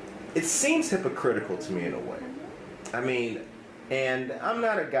 it seems hypocritical to me in a way. I mean, and I'm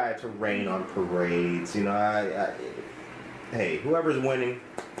not a guy to rain on parades, hey, whoever's winning,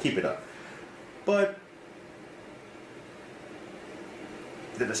 keep it up. But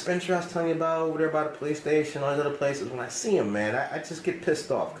the dispensary I was telling you about over there by the police station, all those other places, when I see them, man, I just get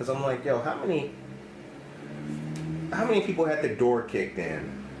pissed off, because I'm like, yo, how many people had the door kicked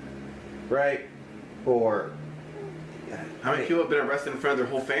in, right? Or how many people have been arrested in front of their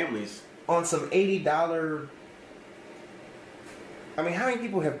whole families on some $80? I mean, how many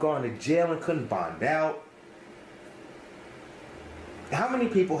people have gone to jail and couldn't bond out? How many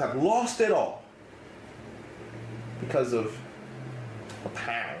people have lost it all because of a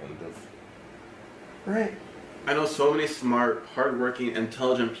pound of, right? I know so many smart, hardworking,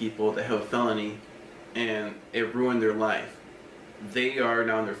 intelligent people that have a felony and it ruined their life. They are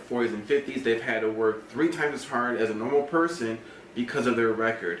now in their 40s and 50s. They've had to work 3 times as hard as a normal person because of their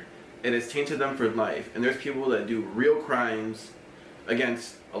record. It has tainted them for life. And there's people that do real crimes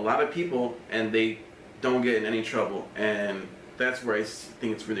against a lot of people and they don't get in any trouble. And that's where I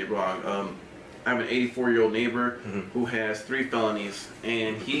think it's really wrong. I have an 84-year-old neighbor who has 3 felonies,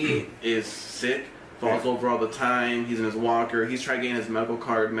 and he is sick, falls over all the time, he's in his walker, he's tried getting his medical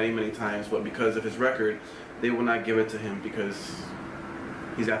card many, many times, but because of his record, they will not give it to him because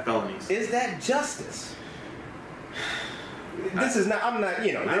he's got felonies. Is that justice? This is not. I'm not.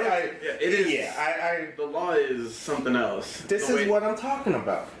 You know. It is. Yeah. The law is something else. This is what I'm talking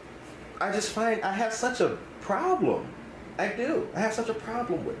about. I just find I have such a problem. I do. I have such a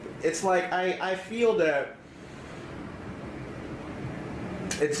problem with it. It's like I feel that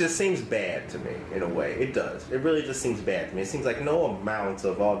it just seems bad to me in a way. It does. It really just seems bad to me. It seems like no amount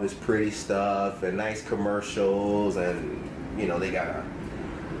of all this pretty stuff and nice commercials and, you know, they got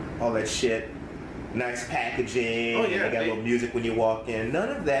all that shit, nice packaging. Oh, yeah, and they got a little music when you walk in. None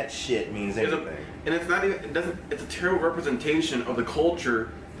of that shit means anything. And it's not even. It doesn't. It's a terrible representation of the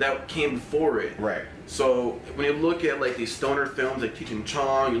culture that came before it. Right. So when you look at like these stoner films like Cheech and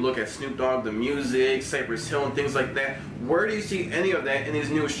Chong, you look at Snoop Dogg, the music, Cypress Hill, and things like that. Where do you see any of that in these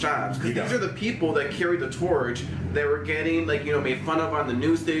new shops? Because these are the people that carried the torch that were getting like, you know, made fun of on the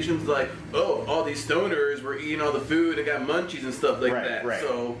news stations. Like, oh, all these stoners were eating all the food and got munchies and stuff like that. Right.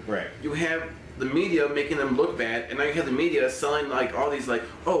 So you have the media making them look bad, and now you have the media selling like all these like,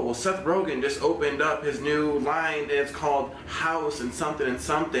 oh well, Seth Rogen just opened up his new line and it's called House and something,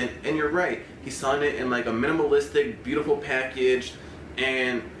 and you're right, he's selling it in like a minimalistic, beautiful package,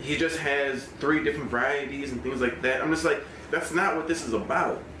 and he just has 3 different varieties and things like that. I'm just like, that's not what this is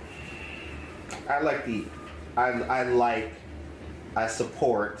about. I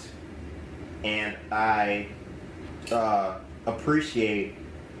support and I appreciate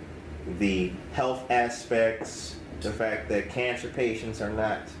the health aspects, the fact that cancer patients are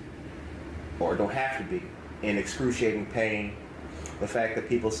not, or don't have to be, in excruciating pain, the fact that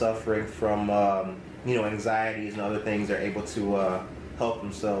people suffering from, anxieties and other things are able to help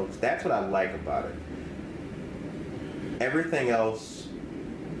themselves. That's what I like about it. Everything else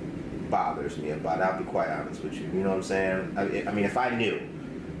bothers me about it, I'll be quite honest with you. You know what I'm saying? I mean, if I knew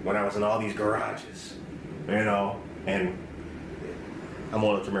when I was in all these garages, you know, and I'm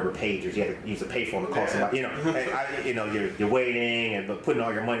old enough to remember pagers. You had to use a payphone to call somebody. You know, you're waiting and putting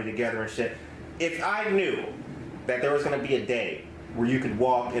all your money together and shit. If I knew that there was going to be a day where you could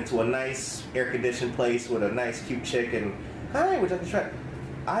walk into a nice air-conditioned place with a nice, cute chick and, hi, would you like to try?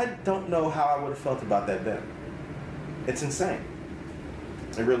 I don't know how I would have felt about that then. It's insane.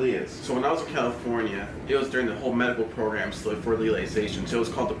 It really is. So when I was in California, it was during the whole medical program still for legalization. So it was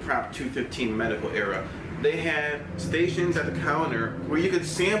called the Prop 215 medical era. They had stations at the counter where you could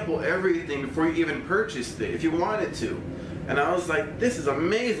sample everything before you even purchased it if you wanted to. And I was like, this is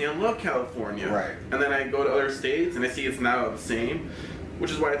amazing. I love California. Right. And then I go to other states and I see it's now the same,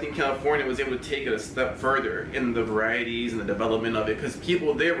 which is why I think California was able to take it a step further in the varieties and the development of it, because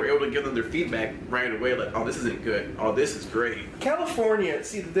people there were able to give them their feedback right away, like, oh, this isn't good. Oh, this is great. California,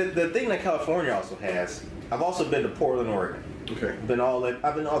 see, the thing that California also has, I've also been to Portland, Oregon. Okay. I've been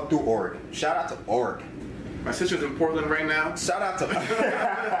all through Oregon. Shout out to Oregon. My sister's in Portland right now. Shout out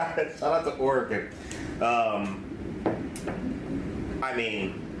to Oregon. I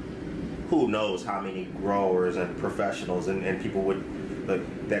mean, who knows how many growers and professionals and people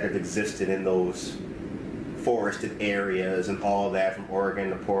that have existed in those forested areas and all that, from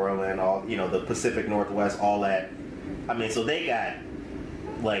Oregon to Portland, all, you know, the Pacific Northwest, all that. I mean, so they got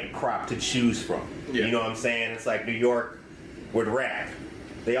like crop to choose from. Yeah. You know what I'm saying? It's like New York would rap.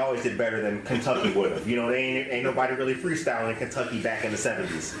 They always did better than Kentucky would have. You know, they ain't nobody really freestyling in Kentucky back in the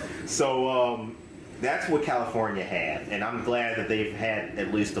 70s. So that's what California had, and I'm glad that they've had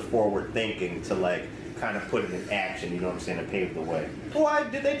at least the forward thinking to like kind of put it in action. You know what I'm saying, and pave the way. Why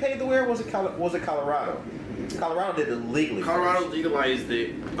did they pave the way, or was it Colorado? Colorado did it legally. Colorado legalized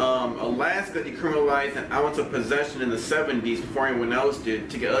it. Alaska decriminalized an ounce of possession in the 70s before anyone else did,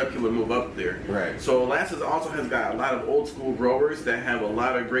 to get other people to move up there. Right. So Alaska also has got a lot of old school growers that have a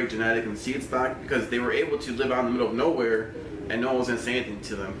lot of great genetic and seed stock, because they were able to live out in the middle of nowhere and no one was going to say anything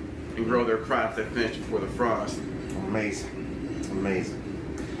to them, and grow their crops that finished before the frost. Amazing. Amazing.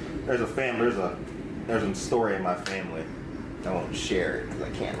 There's a story in my family. I won't share it because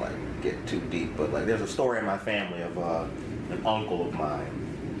I can't like get too deep, but like there's a story in my family of an uncle of mine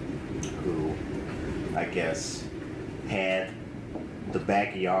who I guess had the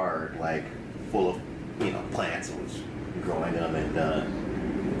backyard like full of, you know, plants and was growing them, and the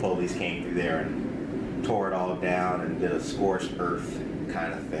police came through there and tore it all down and did a scorched earth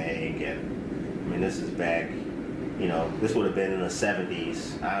kind of thing. And I mean, this is back, you know, this would have been in the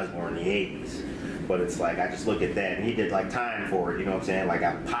 70s. I was born in the 80s. But it's like, I just look at that, and he did like time for it, you know what I'm saying? Like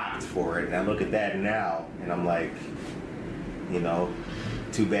I popped for it, and I look at that now, and I'm like, you know,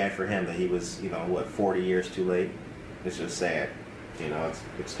 too bad for him that he was, you know, what, 40 years too late? It's just sad, you know,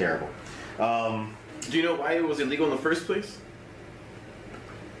 it's terrible. Do you know why it was illegal in the first place?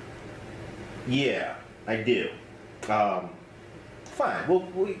 Yeah, I do. Fine,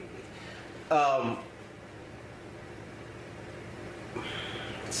 well,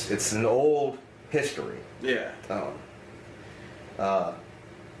 it's an old history. Yeah.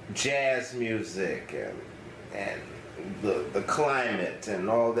 Jazz music and the climate and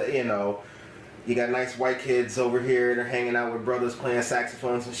all that, you know. You got nice white kids over here, they're hanging out with brothers playing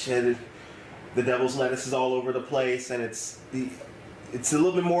saxophones and shit. The devil's lettuce is all over the place, and it's a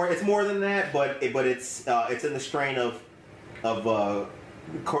little bit more. It's more than that, but it's in the strain of the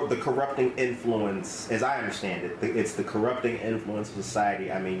corrupting influence, as I understand it. It's the corrupting influence of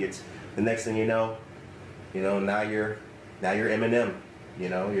society. I mean, it's the next thing you know, now you're Eminem. You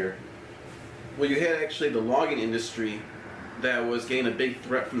know, Well, you had actually the logging industry that was getting a big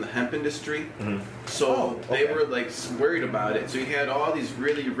threat from the hemp industry. Mm-hmm. So they were like worried about it. So you had all these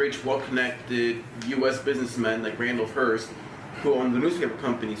really rich, well-connected U.S. businessmen like Randolph Hearst, who owned the newspaper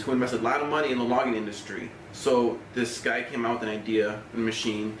companies, who invested a lot of money in the logging industry. So this guy came out with an idea, a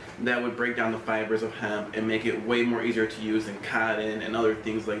machine, that would break down the fibers of hemp and make it way more easier to use than cotton and other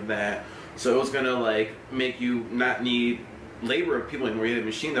things like that. So it was gonna like make you not need labor of people anymore. You had a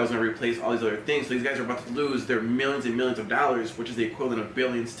machine that was going to replace all these other things. So these guys are about to lose their millions and millions of dollars, which is the equivalent of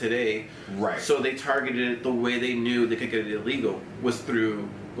billions today. Right. So they targeted it the way they knew they could get it illegal, was through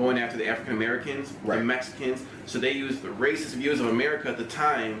going after the African Americans, the Mexicans. So they used the racist views of America at the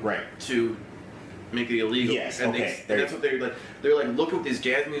time to make it illegal. Yes. And okay. and that's what they're like. They're like, look what these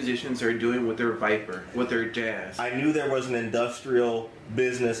jazz musicians are doing with their Viper, with their jazz. I knew there was an industrial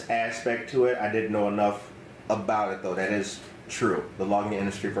business aspect to it. I didn't know enough about it, though. That is true. The logging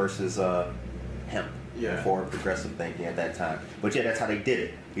industry versus hemp. Yeah. For progressive thinking at that time. But yeah, that's how they did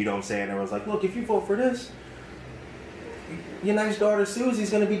it. You know what I'm saying? It was like, look, if you vote for this, your nice daughter Susie's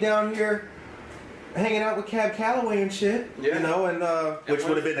going to be down here hanging out with Cab Calloway and shit. Yeah. You know, and which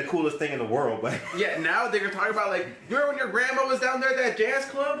would have been the coolest thing in the world. But yeah, now they're talking about, like, you remember when your grandma was down there at that jazz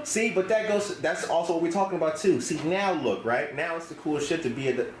club? See, but that's also what we're talking about too. See, now look, right? Now it's the coolest shit to be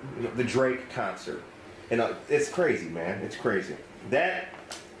at the Drake concert. And it's crazy, man. It's crazy.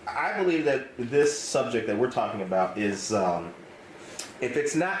 I believe that this subject that we're talking about is, if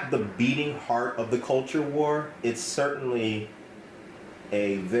it's not the beating heart of the culture war, it's certainly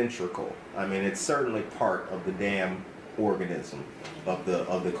a ventricle. I mean, it's certainly part of the damn organism of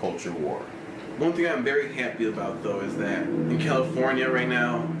the culture war. One thing I'm very happy about, though, is that in California right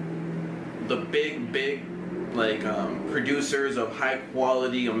now, the big producers of high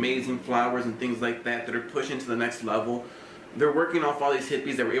quality, amazing flowers and things like that are pushing to the next level. They're working off all these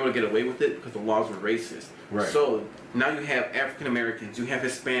hippies that were able to get away with it because the laws were racist. Right. So now you have African Americans, you have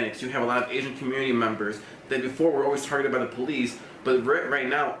Hispanics, you have a lot of Asian community members that before were always targeted by the police, but right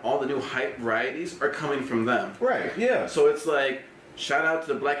now all the new hype varieties are coming from them. Right, yeah. So it's like, shout out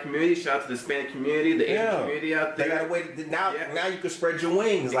to the black community, shout out to the Hispanic community, the Asian community out there. They gotta wait. Now you can spread your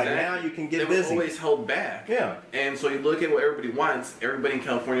wings. Exactly. Like now you can get busy. They were always held back. Yeah. And so you look at what everybody wants. Everybody in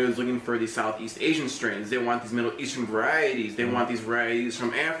California is looking for these Southeast Asian strains. They want these Middle Eastern varieties. They want these varieties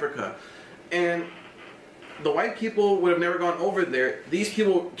from Africa. And the white people would have never gone over there. These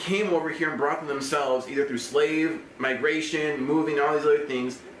people came over here and brought them themselves, either through slave, migration, moving, all these other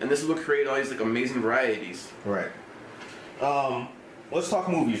things. And this is what created all these like amazing varieties. Right. Let's talk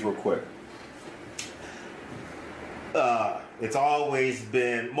movies real quick. It's always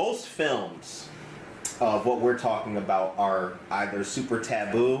been, most films of what we're talking about are either super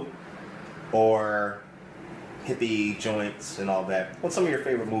taboo or hippie joints and all that. What's some of your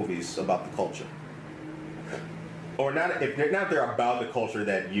favorite movies about the culture? Or not, if they're about the culture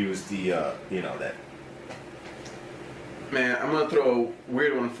that use the, that. Man, I'm going to throw a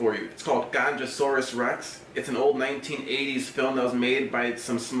weird one for you. It's called Gonjasaurus Rex. It's an old 1980s film that was made by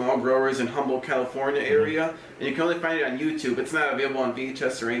some small growers in Humboldt, California area. And you can only find it on YouTube. It's not available on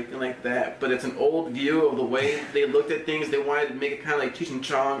VHS or anything like that. But it's an old view of the way they looked at things. They wanted to make it kind of like Cheech and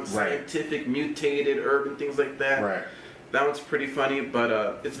Chong, scientific, mutated, urban, things like that. Right. That one's pretty funny,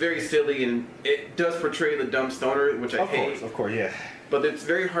 but it's very silly, and it does portray the dumb stoner, which I hate. Of course, yeah. But it's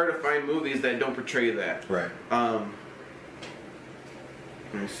very hard to find movies that don't portray that. Right.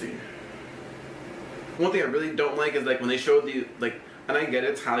 Let me see. One thing I really don't like is like when they show the and I get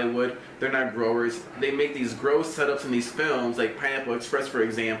it, it's Hollywood, they're not growers. They make these grow setups in these films, like Pineapple Express, for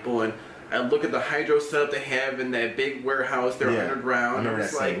example, and I look at the hydro setup they have in that big warehouse, they're underground. I remember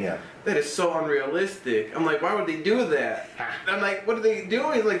it's that like, scene, that is so unrealistic. I'm like, why would they do that? I'm like, what are they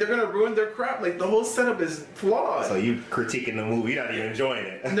doing? Like, they're gonna ruin their crop. Like, the whole setup is flawed. So you critiquing the movie, you're not even enjoying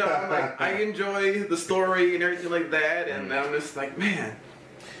it. No, I'm like, I enjoy the story and everything like that, and I'm just like, man.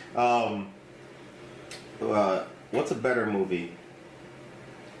 What's a better movie?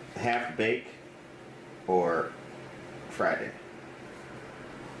 Half Baked or Friday?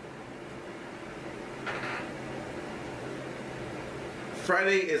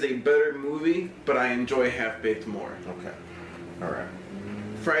 Friday is a better movie, but I enjoy Half-Baked more. Okay. All right.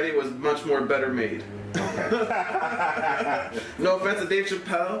 Friday was much more better made. Okay. No offense to Dave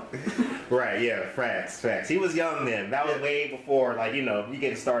Chappelle. Right, yeah, facts. He was young then. That was way before, like, you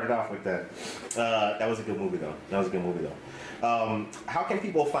getting started off with that. That was a good movie, though. How can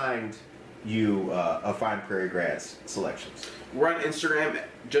people find you, find Prairie Grass Selections? We're on Instagram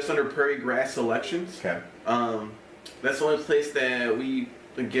just under Prairie Grass Selections. Okay. That's the only place that we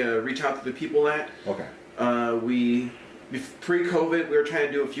reach out to the people at. Okay. Pre-COVID, we were trying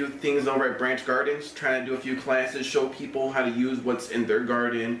to do a few things over at Branch Gardens, trying to do a few classes, show people how to use what's in their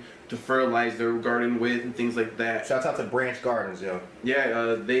garden to fertilize their garden with and things like that. Shouts out to Branch Gardens, yo.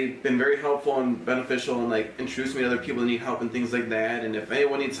 Yeah, they've been very helpful and beneficial and like introduced me to other people that need help and things like that. And if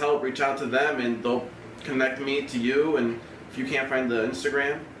anyone needs help, reach out to them and they'll connect me to you. And if you can't find the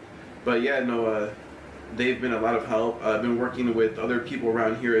Instagram, but yeah, no, they've been a lot of help. I've been working with other people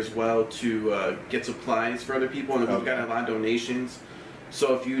around here as well to get supplies for other people, and we've gotten a lot of donations.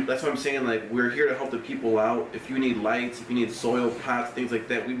 So that's what I'm saying, like, we're here to help the people out. If you need lights, if you need soil pots, things like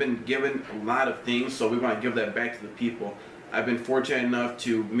that, we've been given a lot of things, so we want to give that back to the people. I've been fortunate enough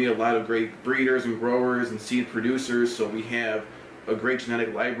to meet a lot of great breeders and growers and seed producers, so we have a great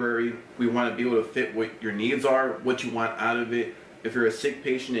genetic library. We want to be able to fit what your needs are, what you want out of it. If you're a sick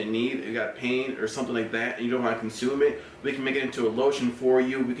patient in need, you got pain or something like that, and you don't want to consume it, we can make it into a lotion for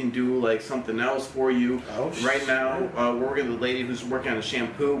you. We can do like something else for you. Right now, we're working with a lady who's working on a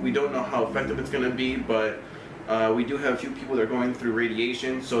shampoo. We don't know how effective it's going to be, but we do have a few people that are going through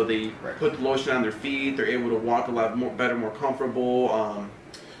radiation, so they put the lotion on their feet. They're able to walk a lot more better, more comfortable.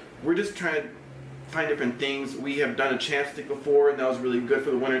 We're just trying to find different things. We have done a chapstick before, and that was really good for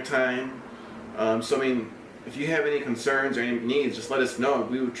the winter time. So I mean, if you have any concerns or any needs, just let us know.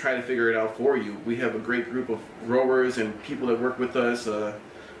 We would try to figure it out for you. We have a great group of growers and people that work with us.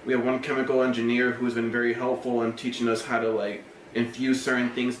 We have one chemical engineer who's been very helpful in teaching us how to like infuse certain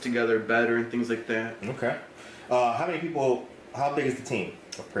things together better and things like that. Okay. How many people, how big is the team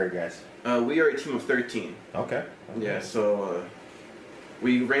of Prairie Grass? We are a team of 13. Okay. Yeah, so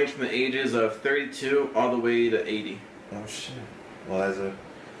we range from the ages of 32 all the way to 80. Oh shit. Well,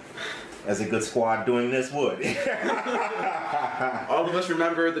 as a good squad doing this would. All of us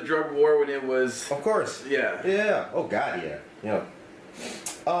remember the drug war when it was... Of course. Yeah. Yeah. Oh God, yeah.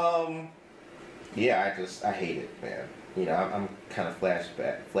 Yeah, I hate it, man. I'm kind of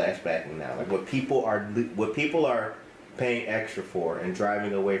flashbacking now. Like what people are paying extra for and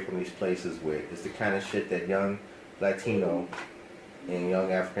driving away from these places with is the kind of shit that young Latino and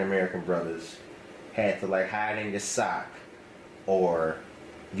young African American brothers had to like hide in your sock, or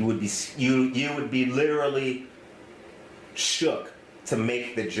you would be literally shook to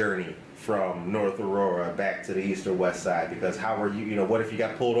make the journey from North Aurora back to the east or west side, because how are you, what if you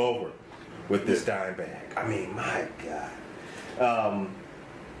got pulled over with this dime bag? I mean, my God.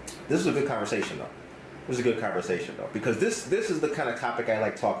 This is a good conversation though. Because this is the kind of topic I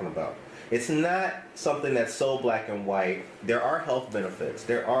like talking about. It's not something that's so black and white. There are health benefits.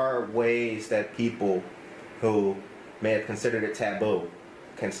 There are ways that people who may have considered it taboo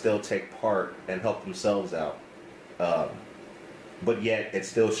can still take part and help themselves out. But yet it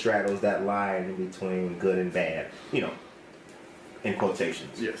still straddles that line in between good and bad, in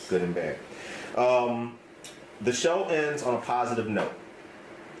quotations. Yes. Good and bad. The show ends on a positive note.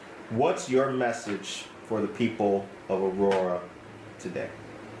 What's your message for the people of Aurora today?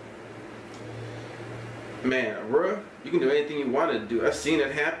 Man, Aurora, you can do anything you want to do. I've seen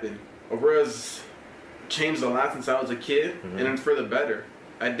it happen. Aurora's changed a lot since I was a kid, and it's for the better.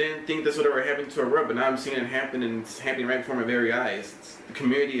 I didn't think this would ever happen to Aurora, but now I'm seeing it happen, and it's happening right before my very eyes. The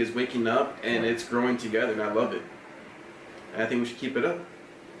community is waking up, and it's growing together, and I love it. And I think we should keep it up.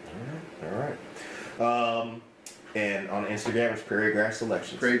 All right. And on Instagram, it's Prairie Grass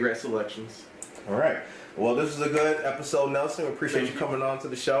Selections. Prairie Grass Selections. All right. Well, this is a good episode, Nelson. We appreciate you coming on to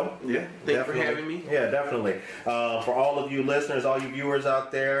the show. Yeah, thank you for having me. Yeah, definitely. For all of you listeners, all you viewers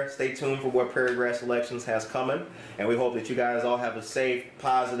out there, stay tuned for what Prairie Grass Selections has coming. And we hope that you guys all have a safe,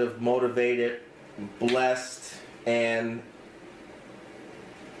 positive, motivated, blessed, and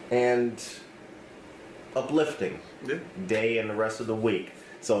uplifting day and the rest of the week.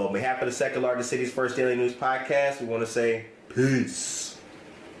 So on behalf of the second largest city's first daily news podcast, we want to say peace.